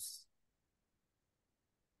Jiménez.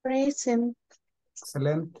 Present.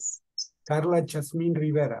 Excelente. Carla Jasmine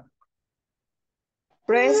Rivera.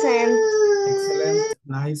 Present. Excelente.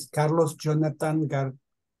 Nice. Carlos Jonathan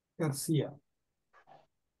García.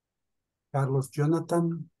 Carlos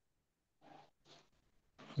Jonathan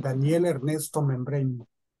Daniel Ernesto Membreño.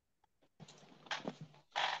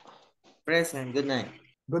 Present, good night.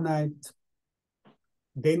 Good night.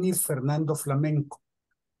 Denis Fernando Flamenco.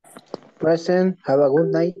 Present. Have a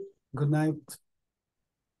good night. Good night.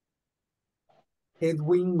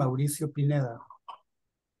 Edwin Mauricio Pineda.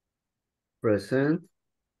 Present.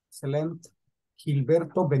 Excelente.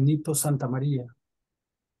 Gilberto Benito Santamaría.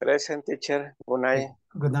 Present, teacher. Good night.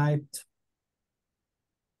 Good night.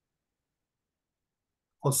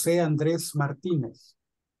 José Andrés Martínez.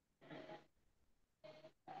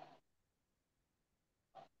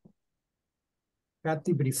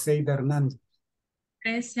 Katy Briseida Hernández.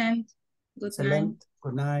 Present. Good Excelente. night.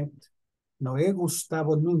 Good night. Noé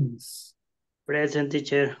Gustavo Núñez. Present,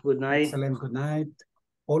 teacher. Good night. Excellent. Good night.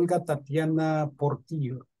 Olga Tatiana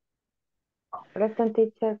Portillo. Present,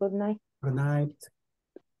 teacher. Good night. Good night.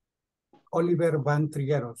 Oliver Van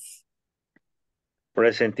Trigueros.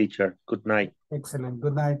 Present, teacher. Good night. Excellent.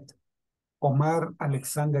 Good night. Omar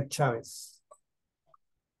Alexander Chávez.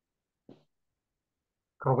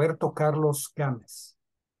 Roberto Carlos Gámez.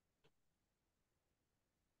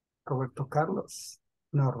 Roberto Carlos.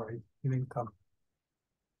 No, right. He didn't come.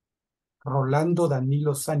 Rolando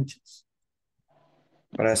Danilo Sánchez.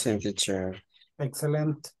 Present, teacher.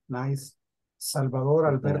 Excellent. Nice. Salvador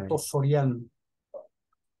Alberto Soriano.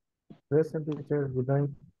 Present, teacher. Good night.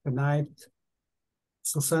 Good night.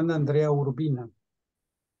 Susana Andrea Urbina.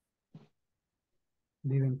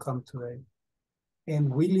 Didn't come today.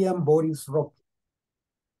 And William Boris Roque.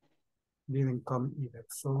 Didn't come either.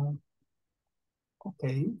 So,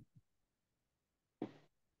 okay.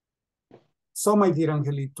 So, my dear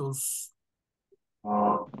angelitos,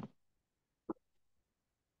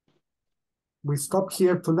 we stop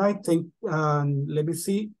here tonight. Let me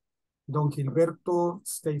see. Don Gilberto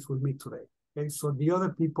stays with me today. Okay, so the other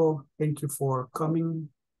people, thank you for coming.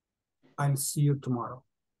 I'll see you tomorrow.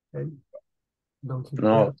 Okay. Don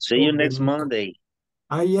No, see you next Benito. Monday.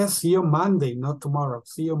 Yes, see you Monday, not tomorrow.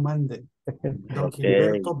 See you Monday. Don Okay.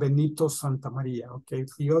 Gilberto Benito Santamaría. Okay,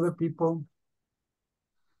 the other people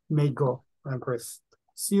may go and rest.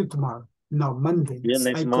 See you tomorrow. No, Monday. See you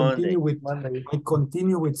next I Monday.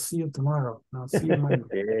 continue with see you tomorrow. No, see you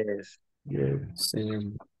Monday. Yes. See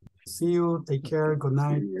you. See you. Take care. Good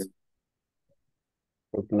night.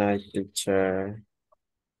 Good night, teacher.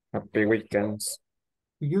 Happy weekends.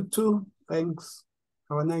 You too. Thanks.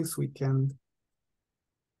 Have a nice weekend.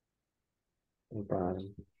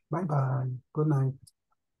 Bye. Bye-bye. Good night.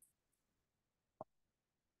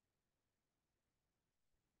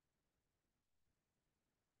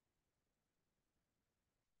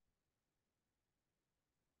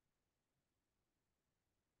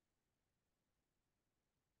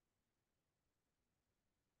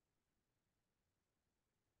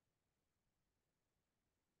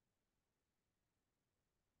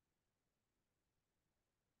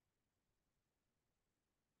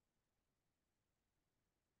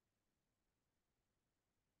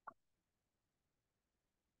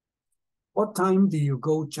 What time do you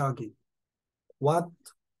go jogging? What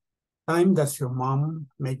time does your mom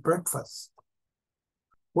make breakfast?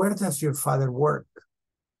 Where does your father work?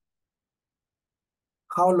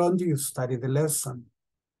 How long do you study the lesson?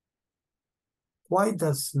 Why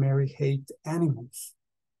does Mary hate animals?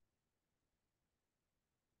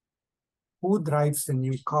 Who drives the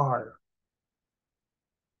new car?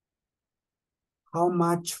 How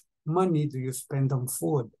much money do you spend on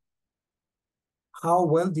food? How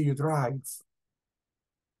well do you drive?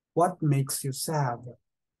 What makes you sad?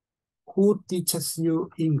 Who teaches you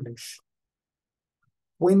English?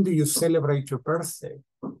 When do you celebrate your birthday?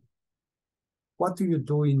 What do you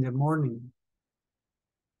do in the morning?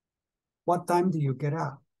 What time do you get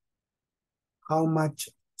up? How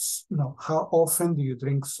often do you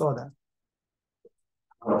drink soda?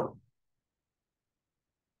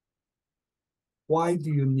 Why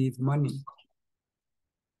do you need money?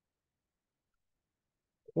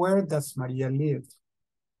 Where does Maria live?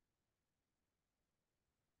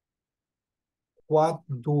 What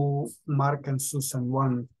do Mark and Susan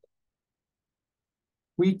want?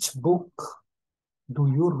 Which book do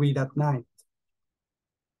you read at night?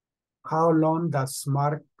 How long does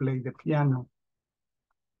Mark play the piano?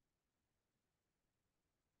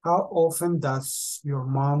 How often does your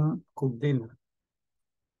mom cook dinner?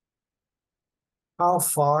 How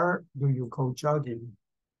far do you go jogging?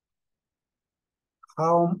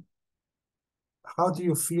 How do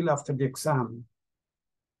you feel after the exam?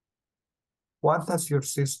 What does your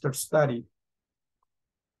sister study?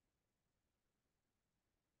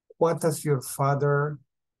 What does your father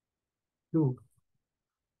do?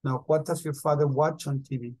 Now, what does your father watch on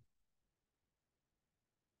TV?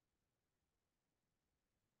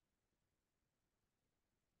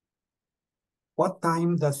 What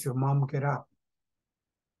time does your mom get up?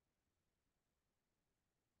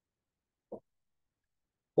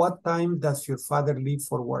 What time does your father leave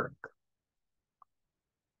for work?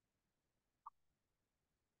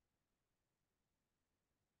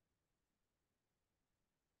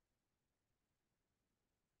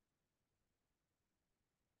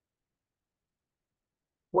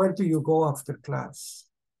 Where do you go after class?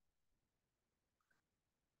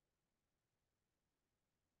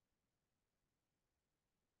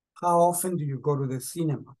 How often do you go to the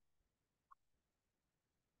cinema?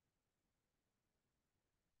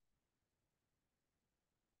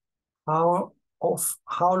 How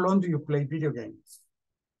long do you play video games?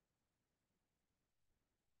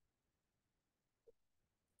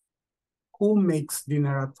 Who makes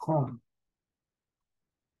dinner at home?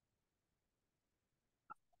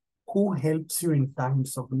 Who helps you in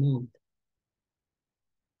times of need?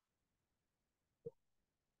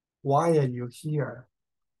 Why are you here?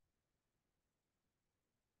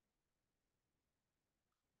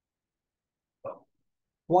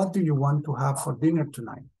 What do you want to have for dinner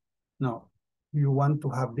tonight? No, do you want to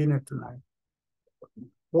have dinner tonight?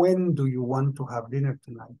 When do you want to have dinner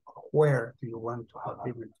tonight? Where do you want to have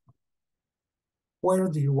dinner tonight? Where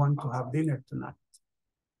do you want to have dinner tonight?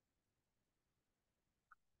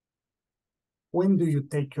 When do you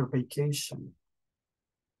take your vacation?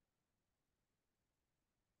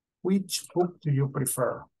 Which book do you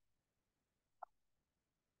prefer?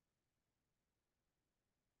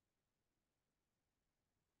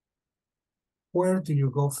 Where do you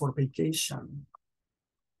go for vacation?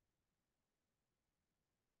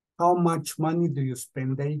 How much money do you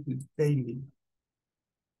spend daily?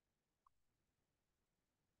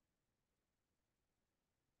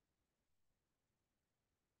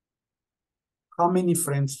 How many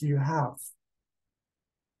friends do you have?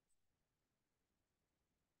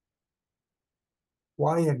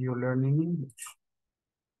 Why are you learning English?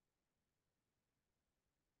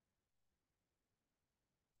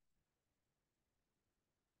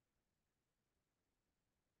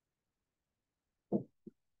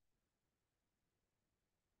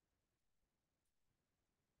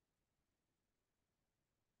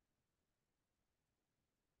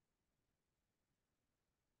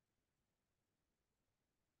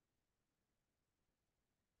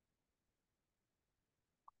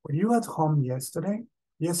 Were you at home yesterday?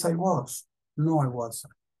 Yes, I was. No, I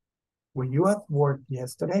wasn't. Were you at work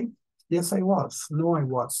yesterday? Yes, I was. No, I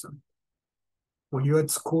wasn't. Were you at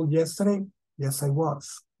school yesterday? Yes, I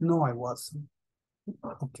was. No, I wasn't.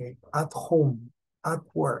 Okay, at home, at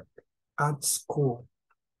work, at school,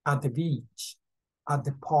 at the beach, at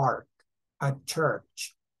the park, at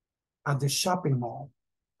church, at the shopping mall,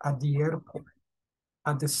 at the airport,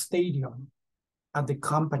 at the stadium, at the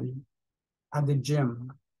company, at the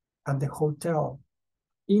gym, at the hotel,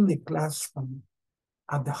 in the classroom,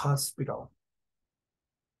 at the hospital.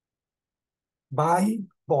 Buy,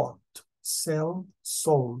 bought, sell,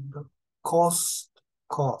 sold, cost,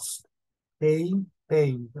 cost, pay,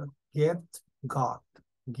 paid, get, got,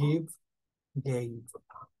 give, gave,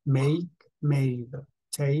 make, made,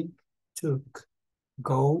 take, took,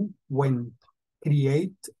 go, went,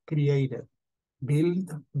 create, created,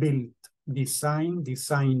 build, built, design,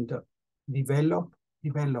 designed, develop,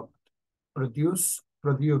 developed, produce,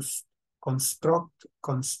 produced, construct,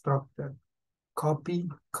 constructed, copy,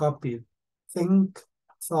 copied, think,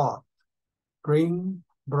 thought, bring,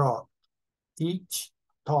 brought, teach,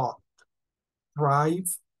 taught,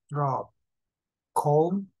 thrive, dropped,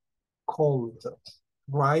 call, called,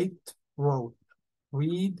 write, wrote,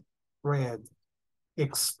 read, read,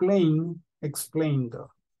 explain, explained,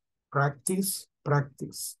 practice,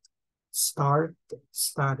 practiced, start,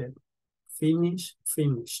 started, finish,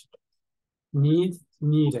 finished, need,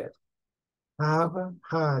 needed, have,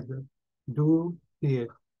 had, do, did,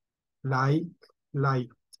 like,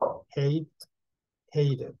 liked, hate,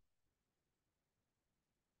 hated.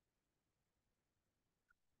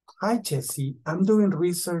 Hi, Jesse. I'm doing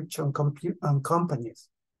research on companies.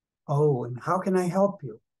 Oh, and how can I help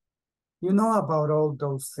you? You know about all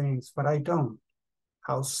those things, but I don't.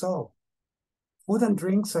 How so? Food and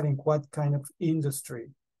drinks are in what kind of industry?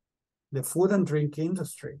 The food and drink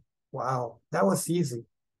industry. Wow, that was easy.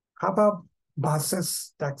 How about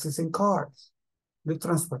buses, taxis, and cars? The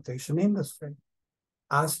transportation industry.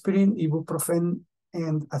 Aspirin, ibuprofen,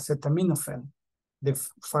 and acetaminophen. The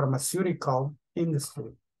pharmaceutical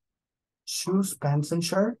industry. Shoes, pants, and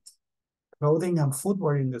shirts. Clothing and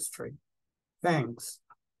footwear industry. Thanks.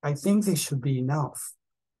 I think this should be enough.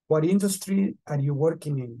 What industry are you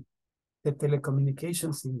working in? The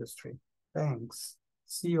telecommunications industry. Thanks.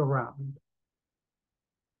 See you around.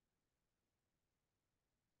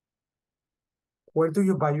 Where do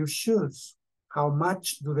you buy your shoes? How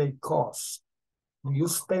much do they cost? Do you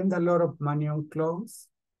spend a lot of money on clothes?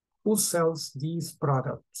 Who sells these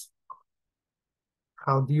products?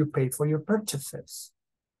 How do you pay for your purchases?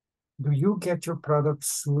 Do you get your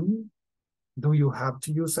products soon? Do you have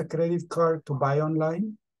to use a credit card to buy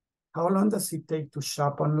online? How long does it take to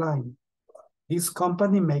shop online? This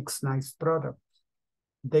company makes nice products.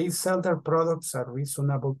 They sell their products at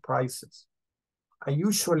reasonable prices. I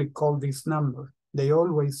usually call this number. They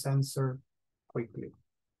always answer quickly.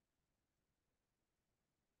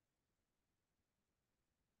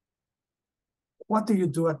 What do you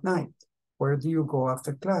do at night? Where do you go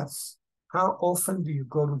after class? How often do you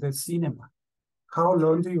go to the cinema? How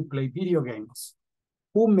long do you play video games?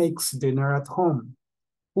 Who makes dinner at home?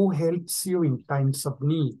 Who helps you in times of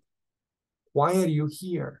need? Why are you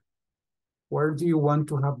here? Where do you want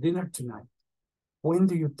to have dinner tonight? When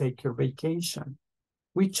do you take your vacation?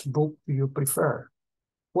 Which book do you prefer?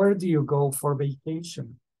 Where do you go for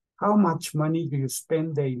vacation? How much money do you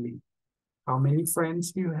spend daily? How many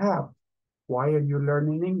friends do you have? Why are you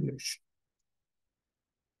learning English?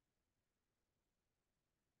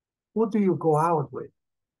 Who do you go out with?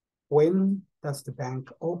 When does the bank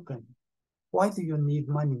open? Why do you need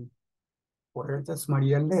money? Where does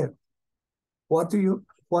Maria live? What do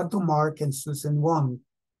Mark and Susan want?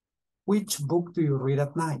 Which book do you read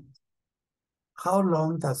at night? How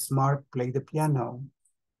long does Mark play the piano?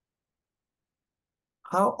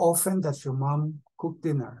 How often does your mom cook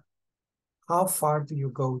dinner? How far do you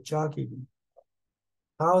go jogging?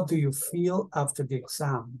 How do you feel after the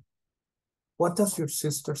exam? What does your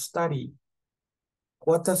sister study?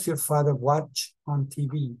 What does your father watch on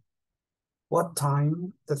TV? What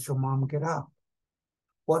time does your mom get up?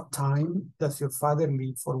 What time does your father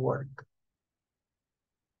leave for work?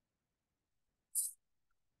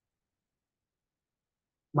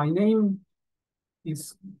 My name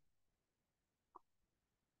is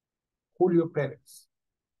Julio Perez.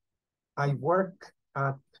 I work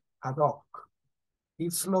at Adoc.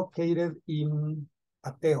 It's located in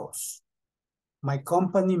Ateos. My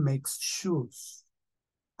company makes shoes.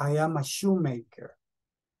 I am a shoemaker.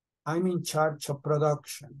 I'm in charge of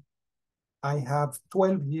production. I have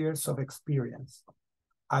 12 years of experience.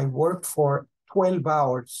 I work for 12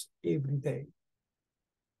 hours every day.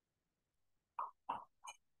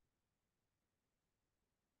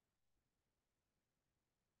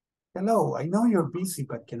 Hello, I know you're busy,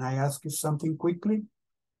 but can I ask you something quickly?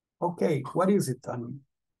 Okay, what is it, Tony?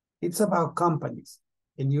 It's about companies.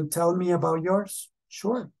 Can you tell me about yours?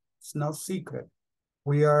 Sure, it's no secret.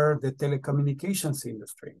 We are the telecommunications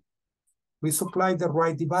industry. We supply the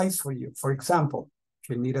right device for you. For example, if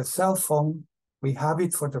you need a cell phone, we have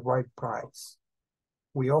it for the right price.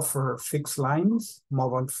 We offer fixed lines,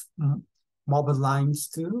 mobile lines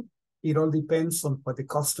too. It all depends on what the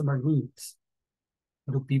customer needs.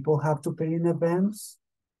 Do people have to pay in advance?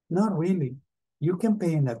 Not really. You can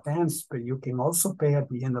pay in advance, but you can also pay at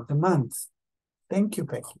the end of the month. Thank you,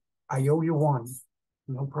 Becky. I owe you one.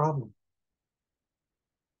 No problem.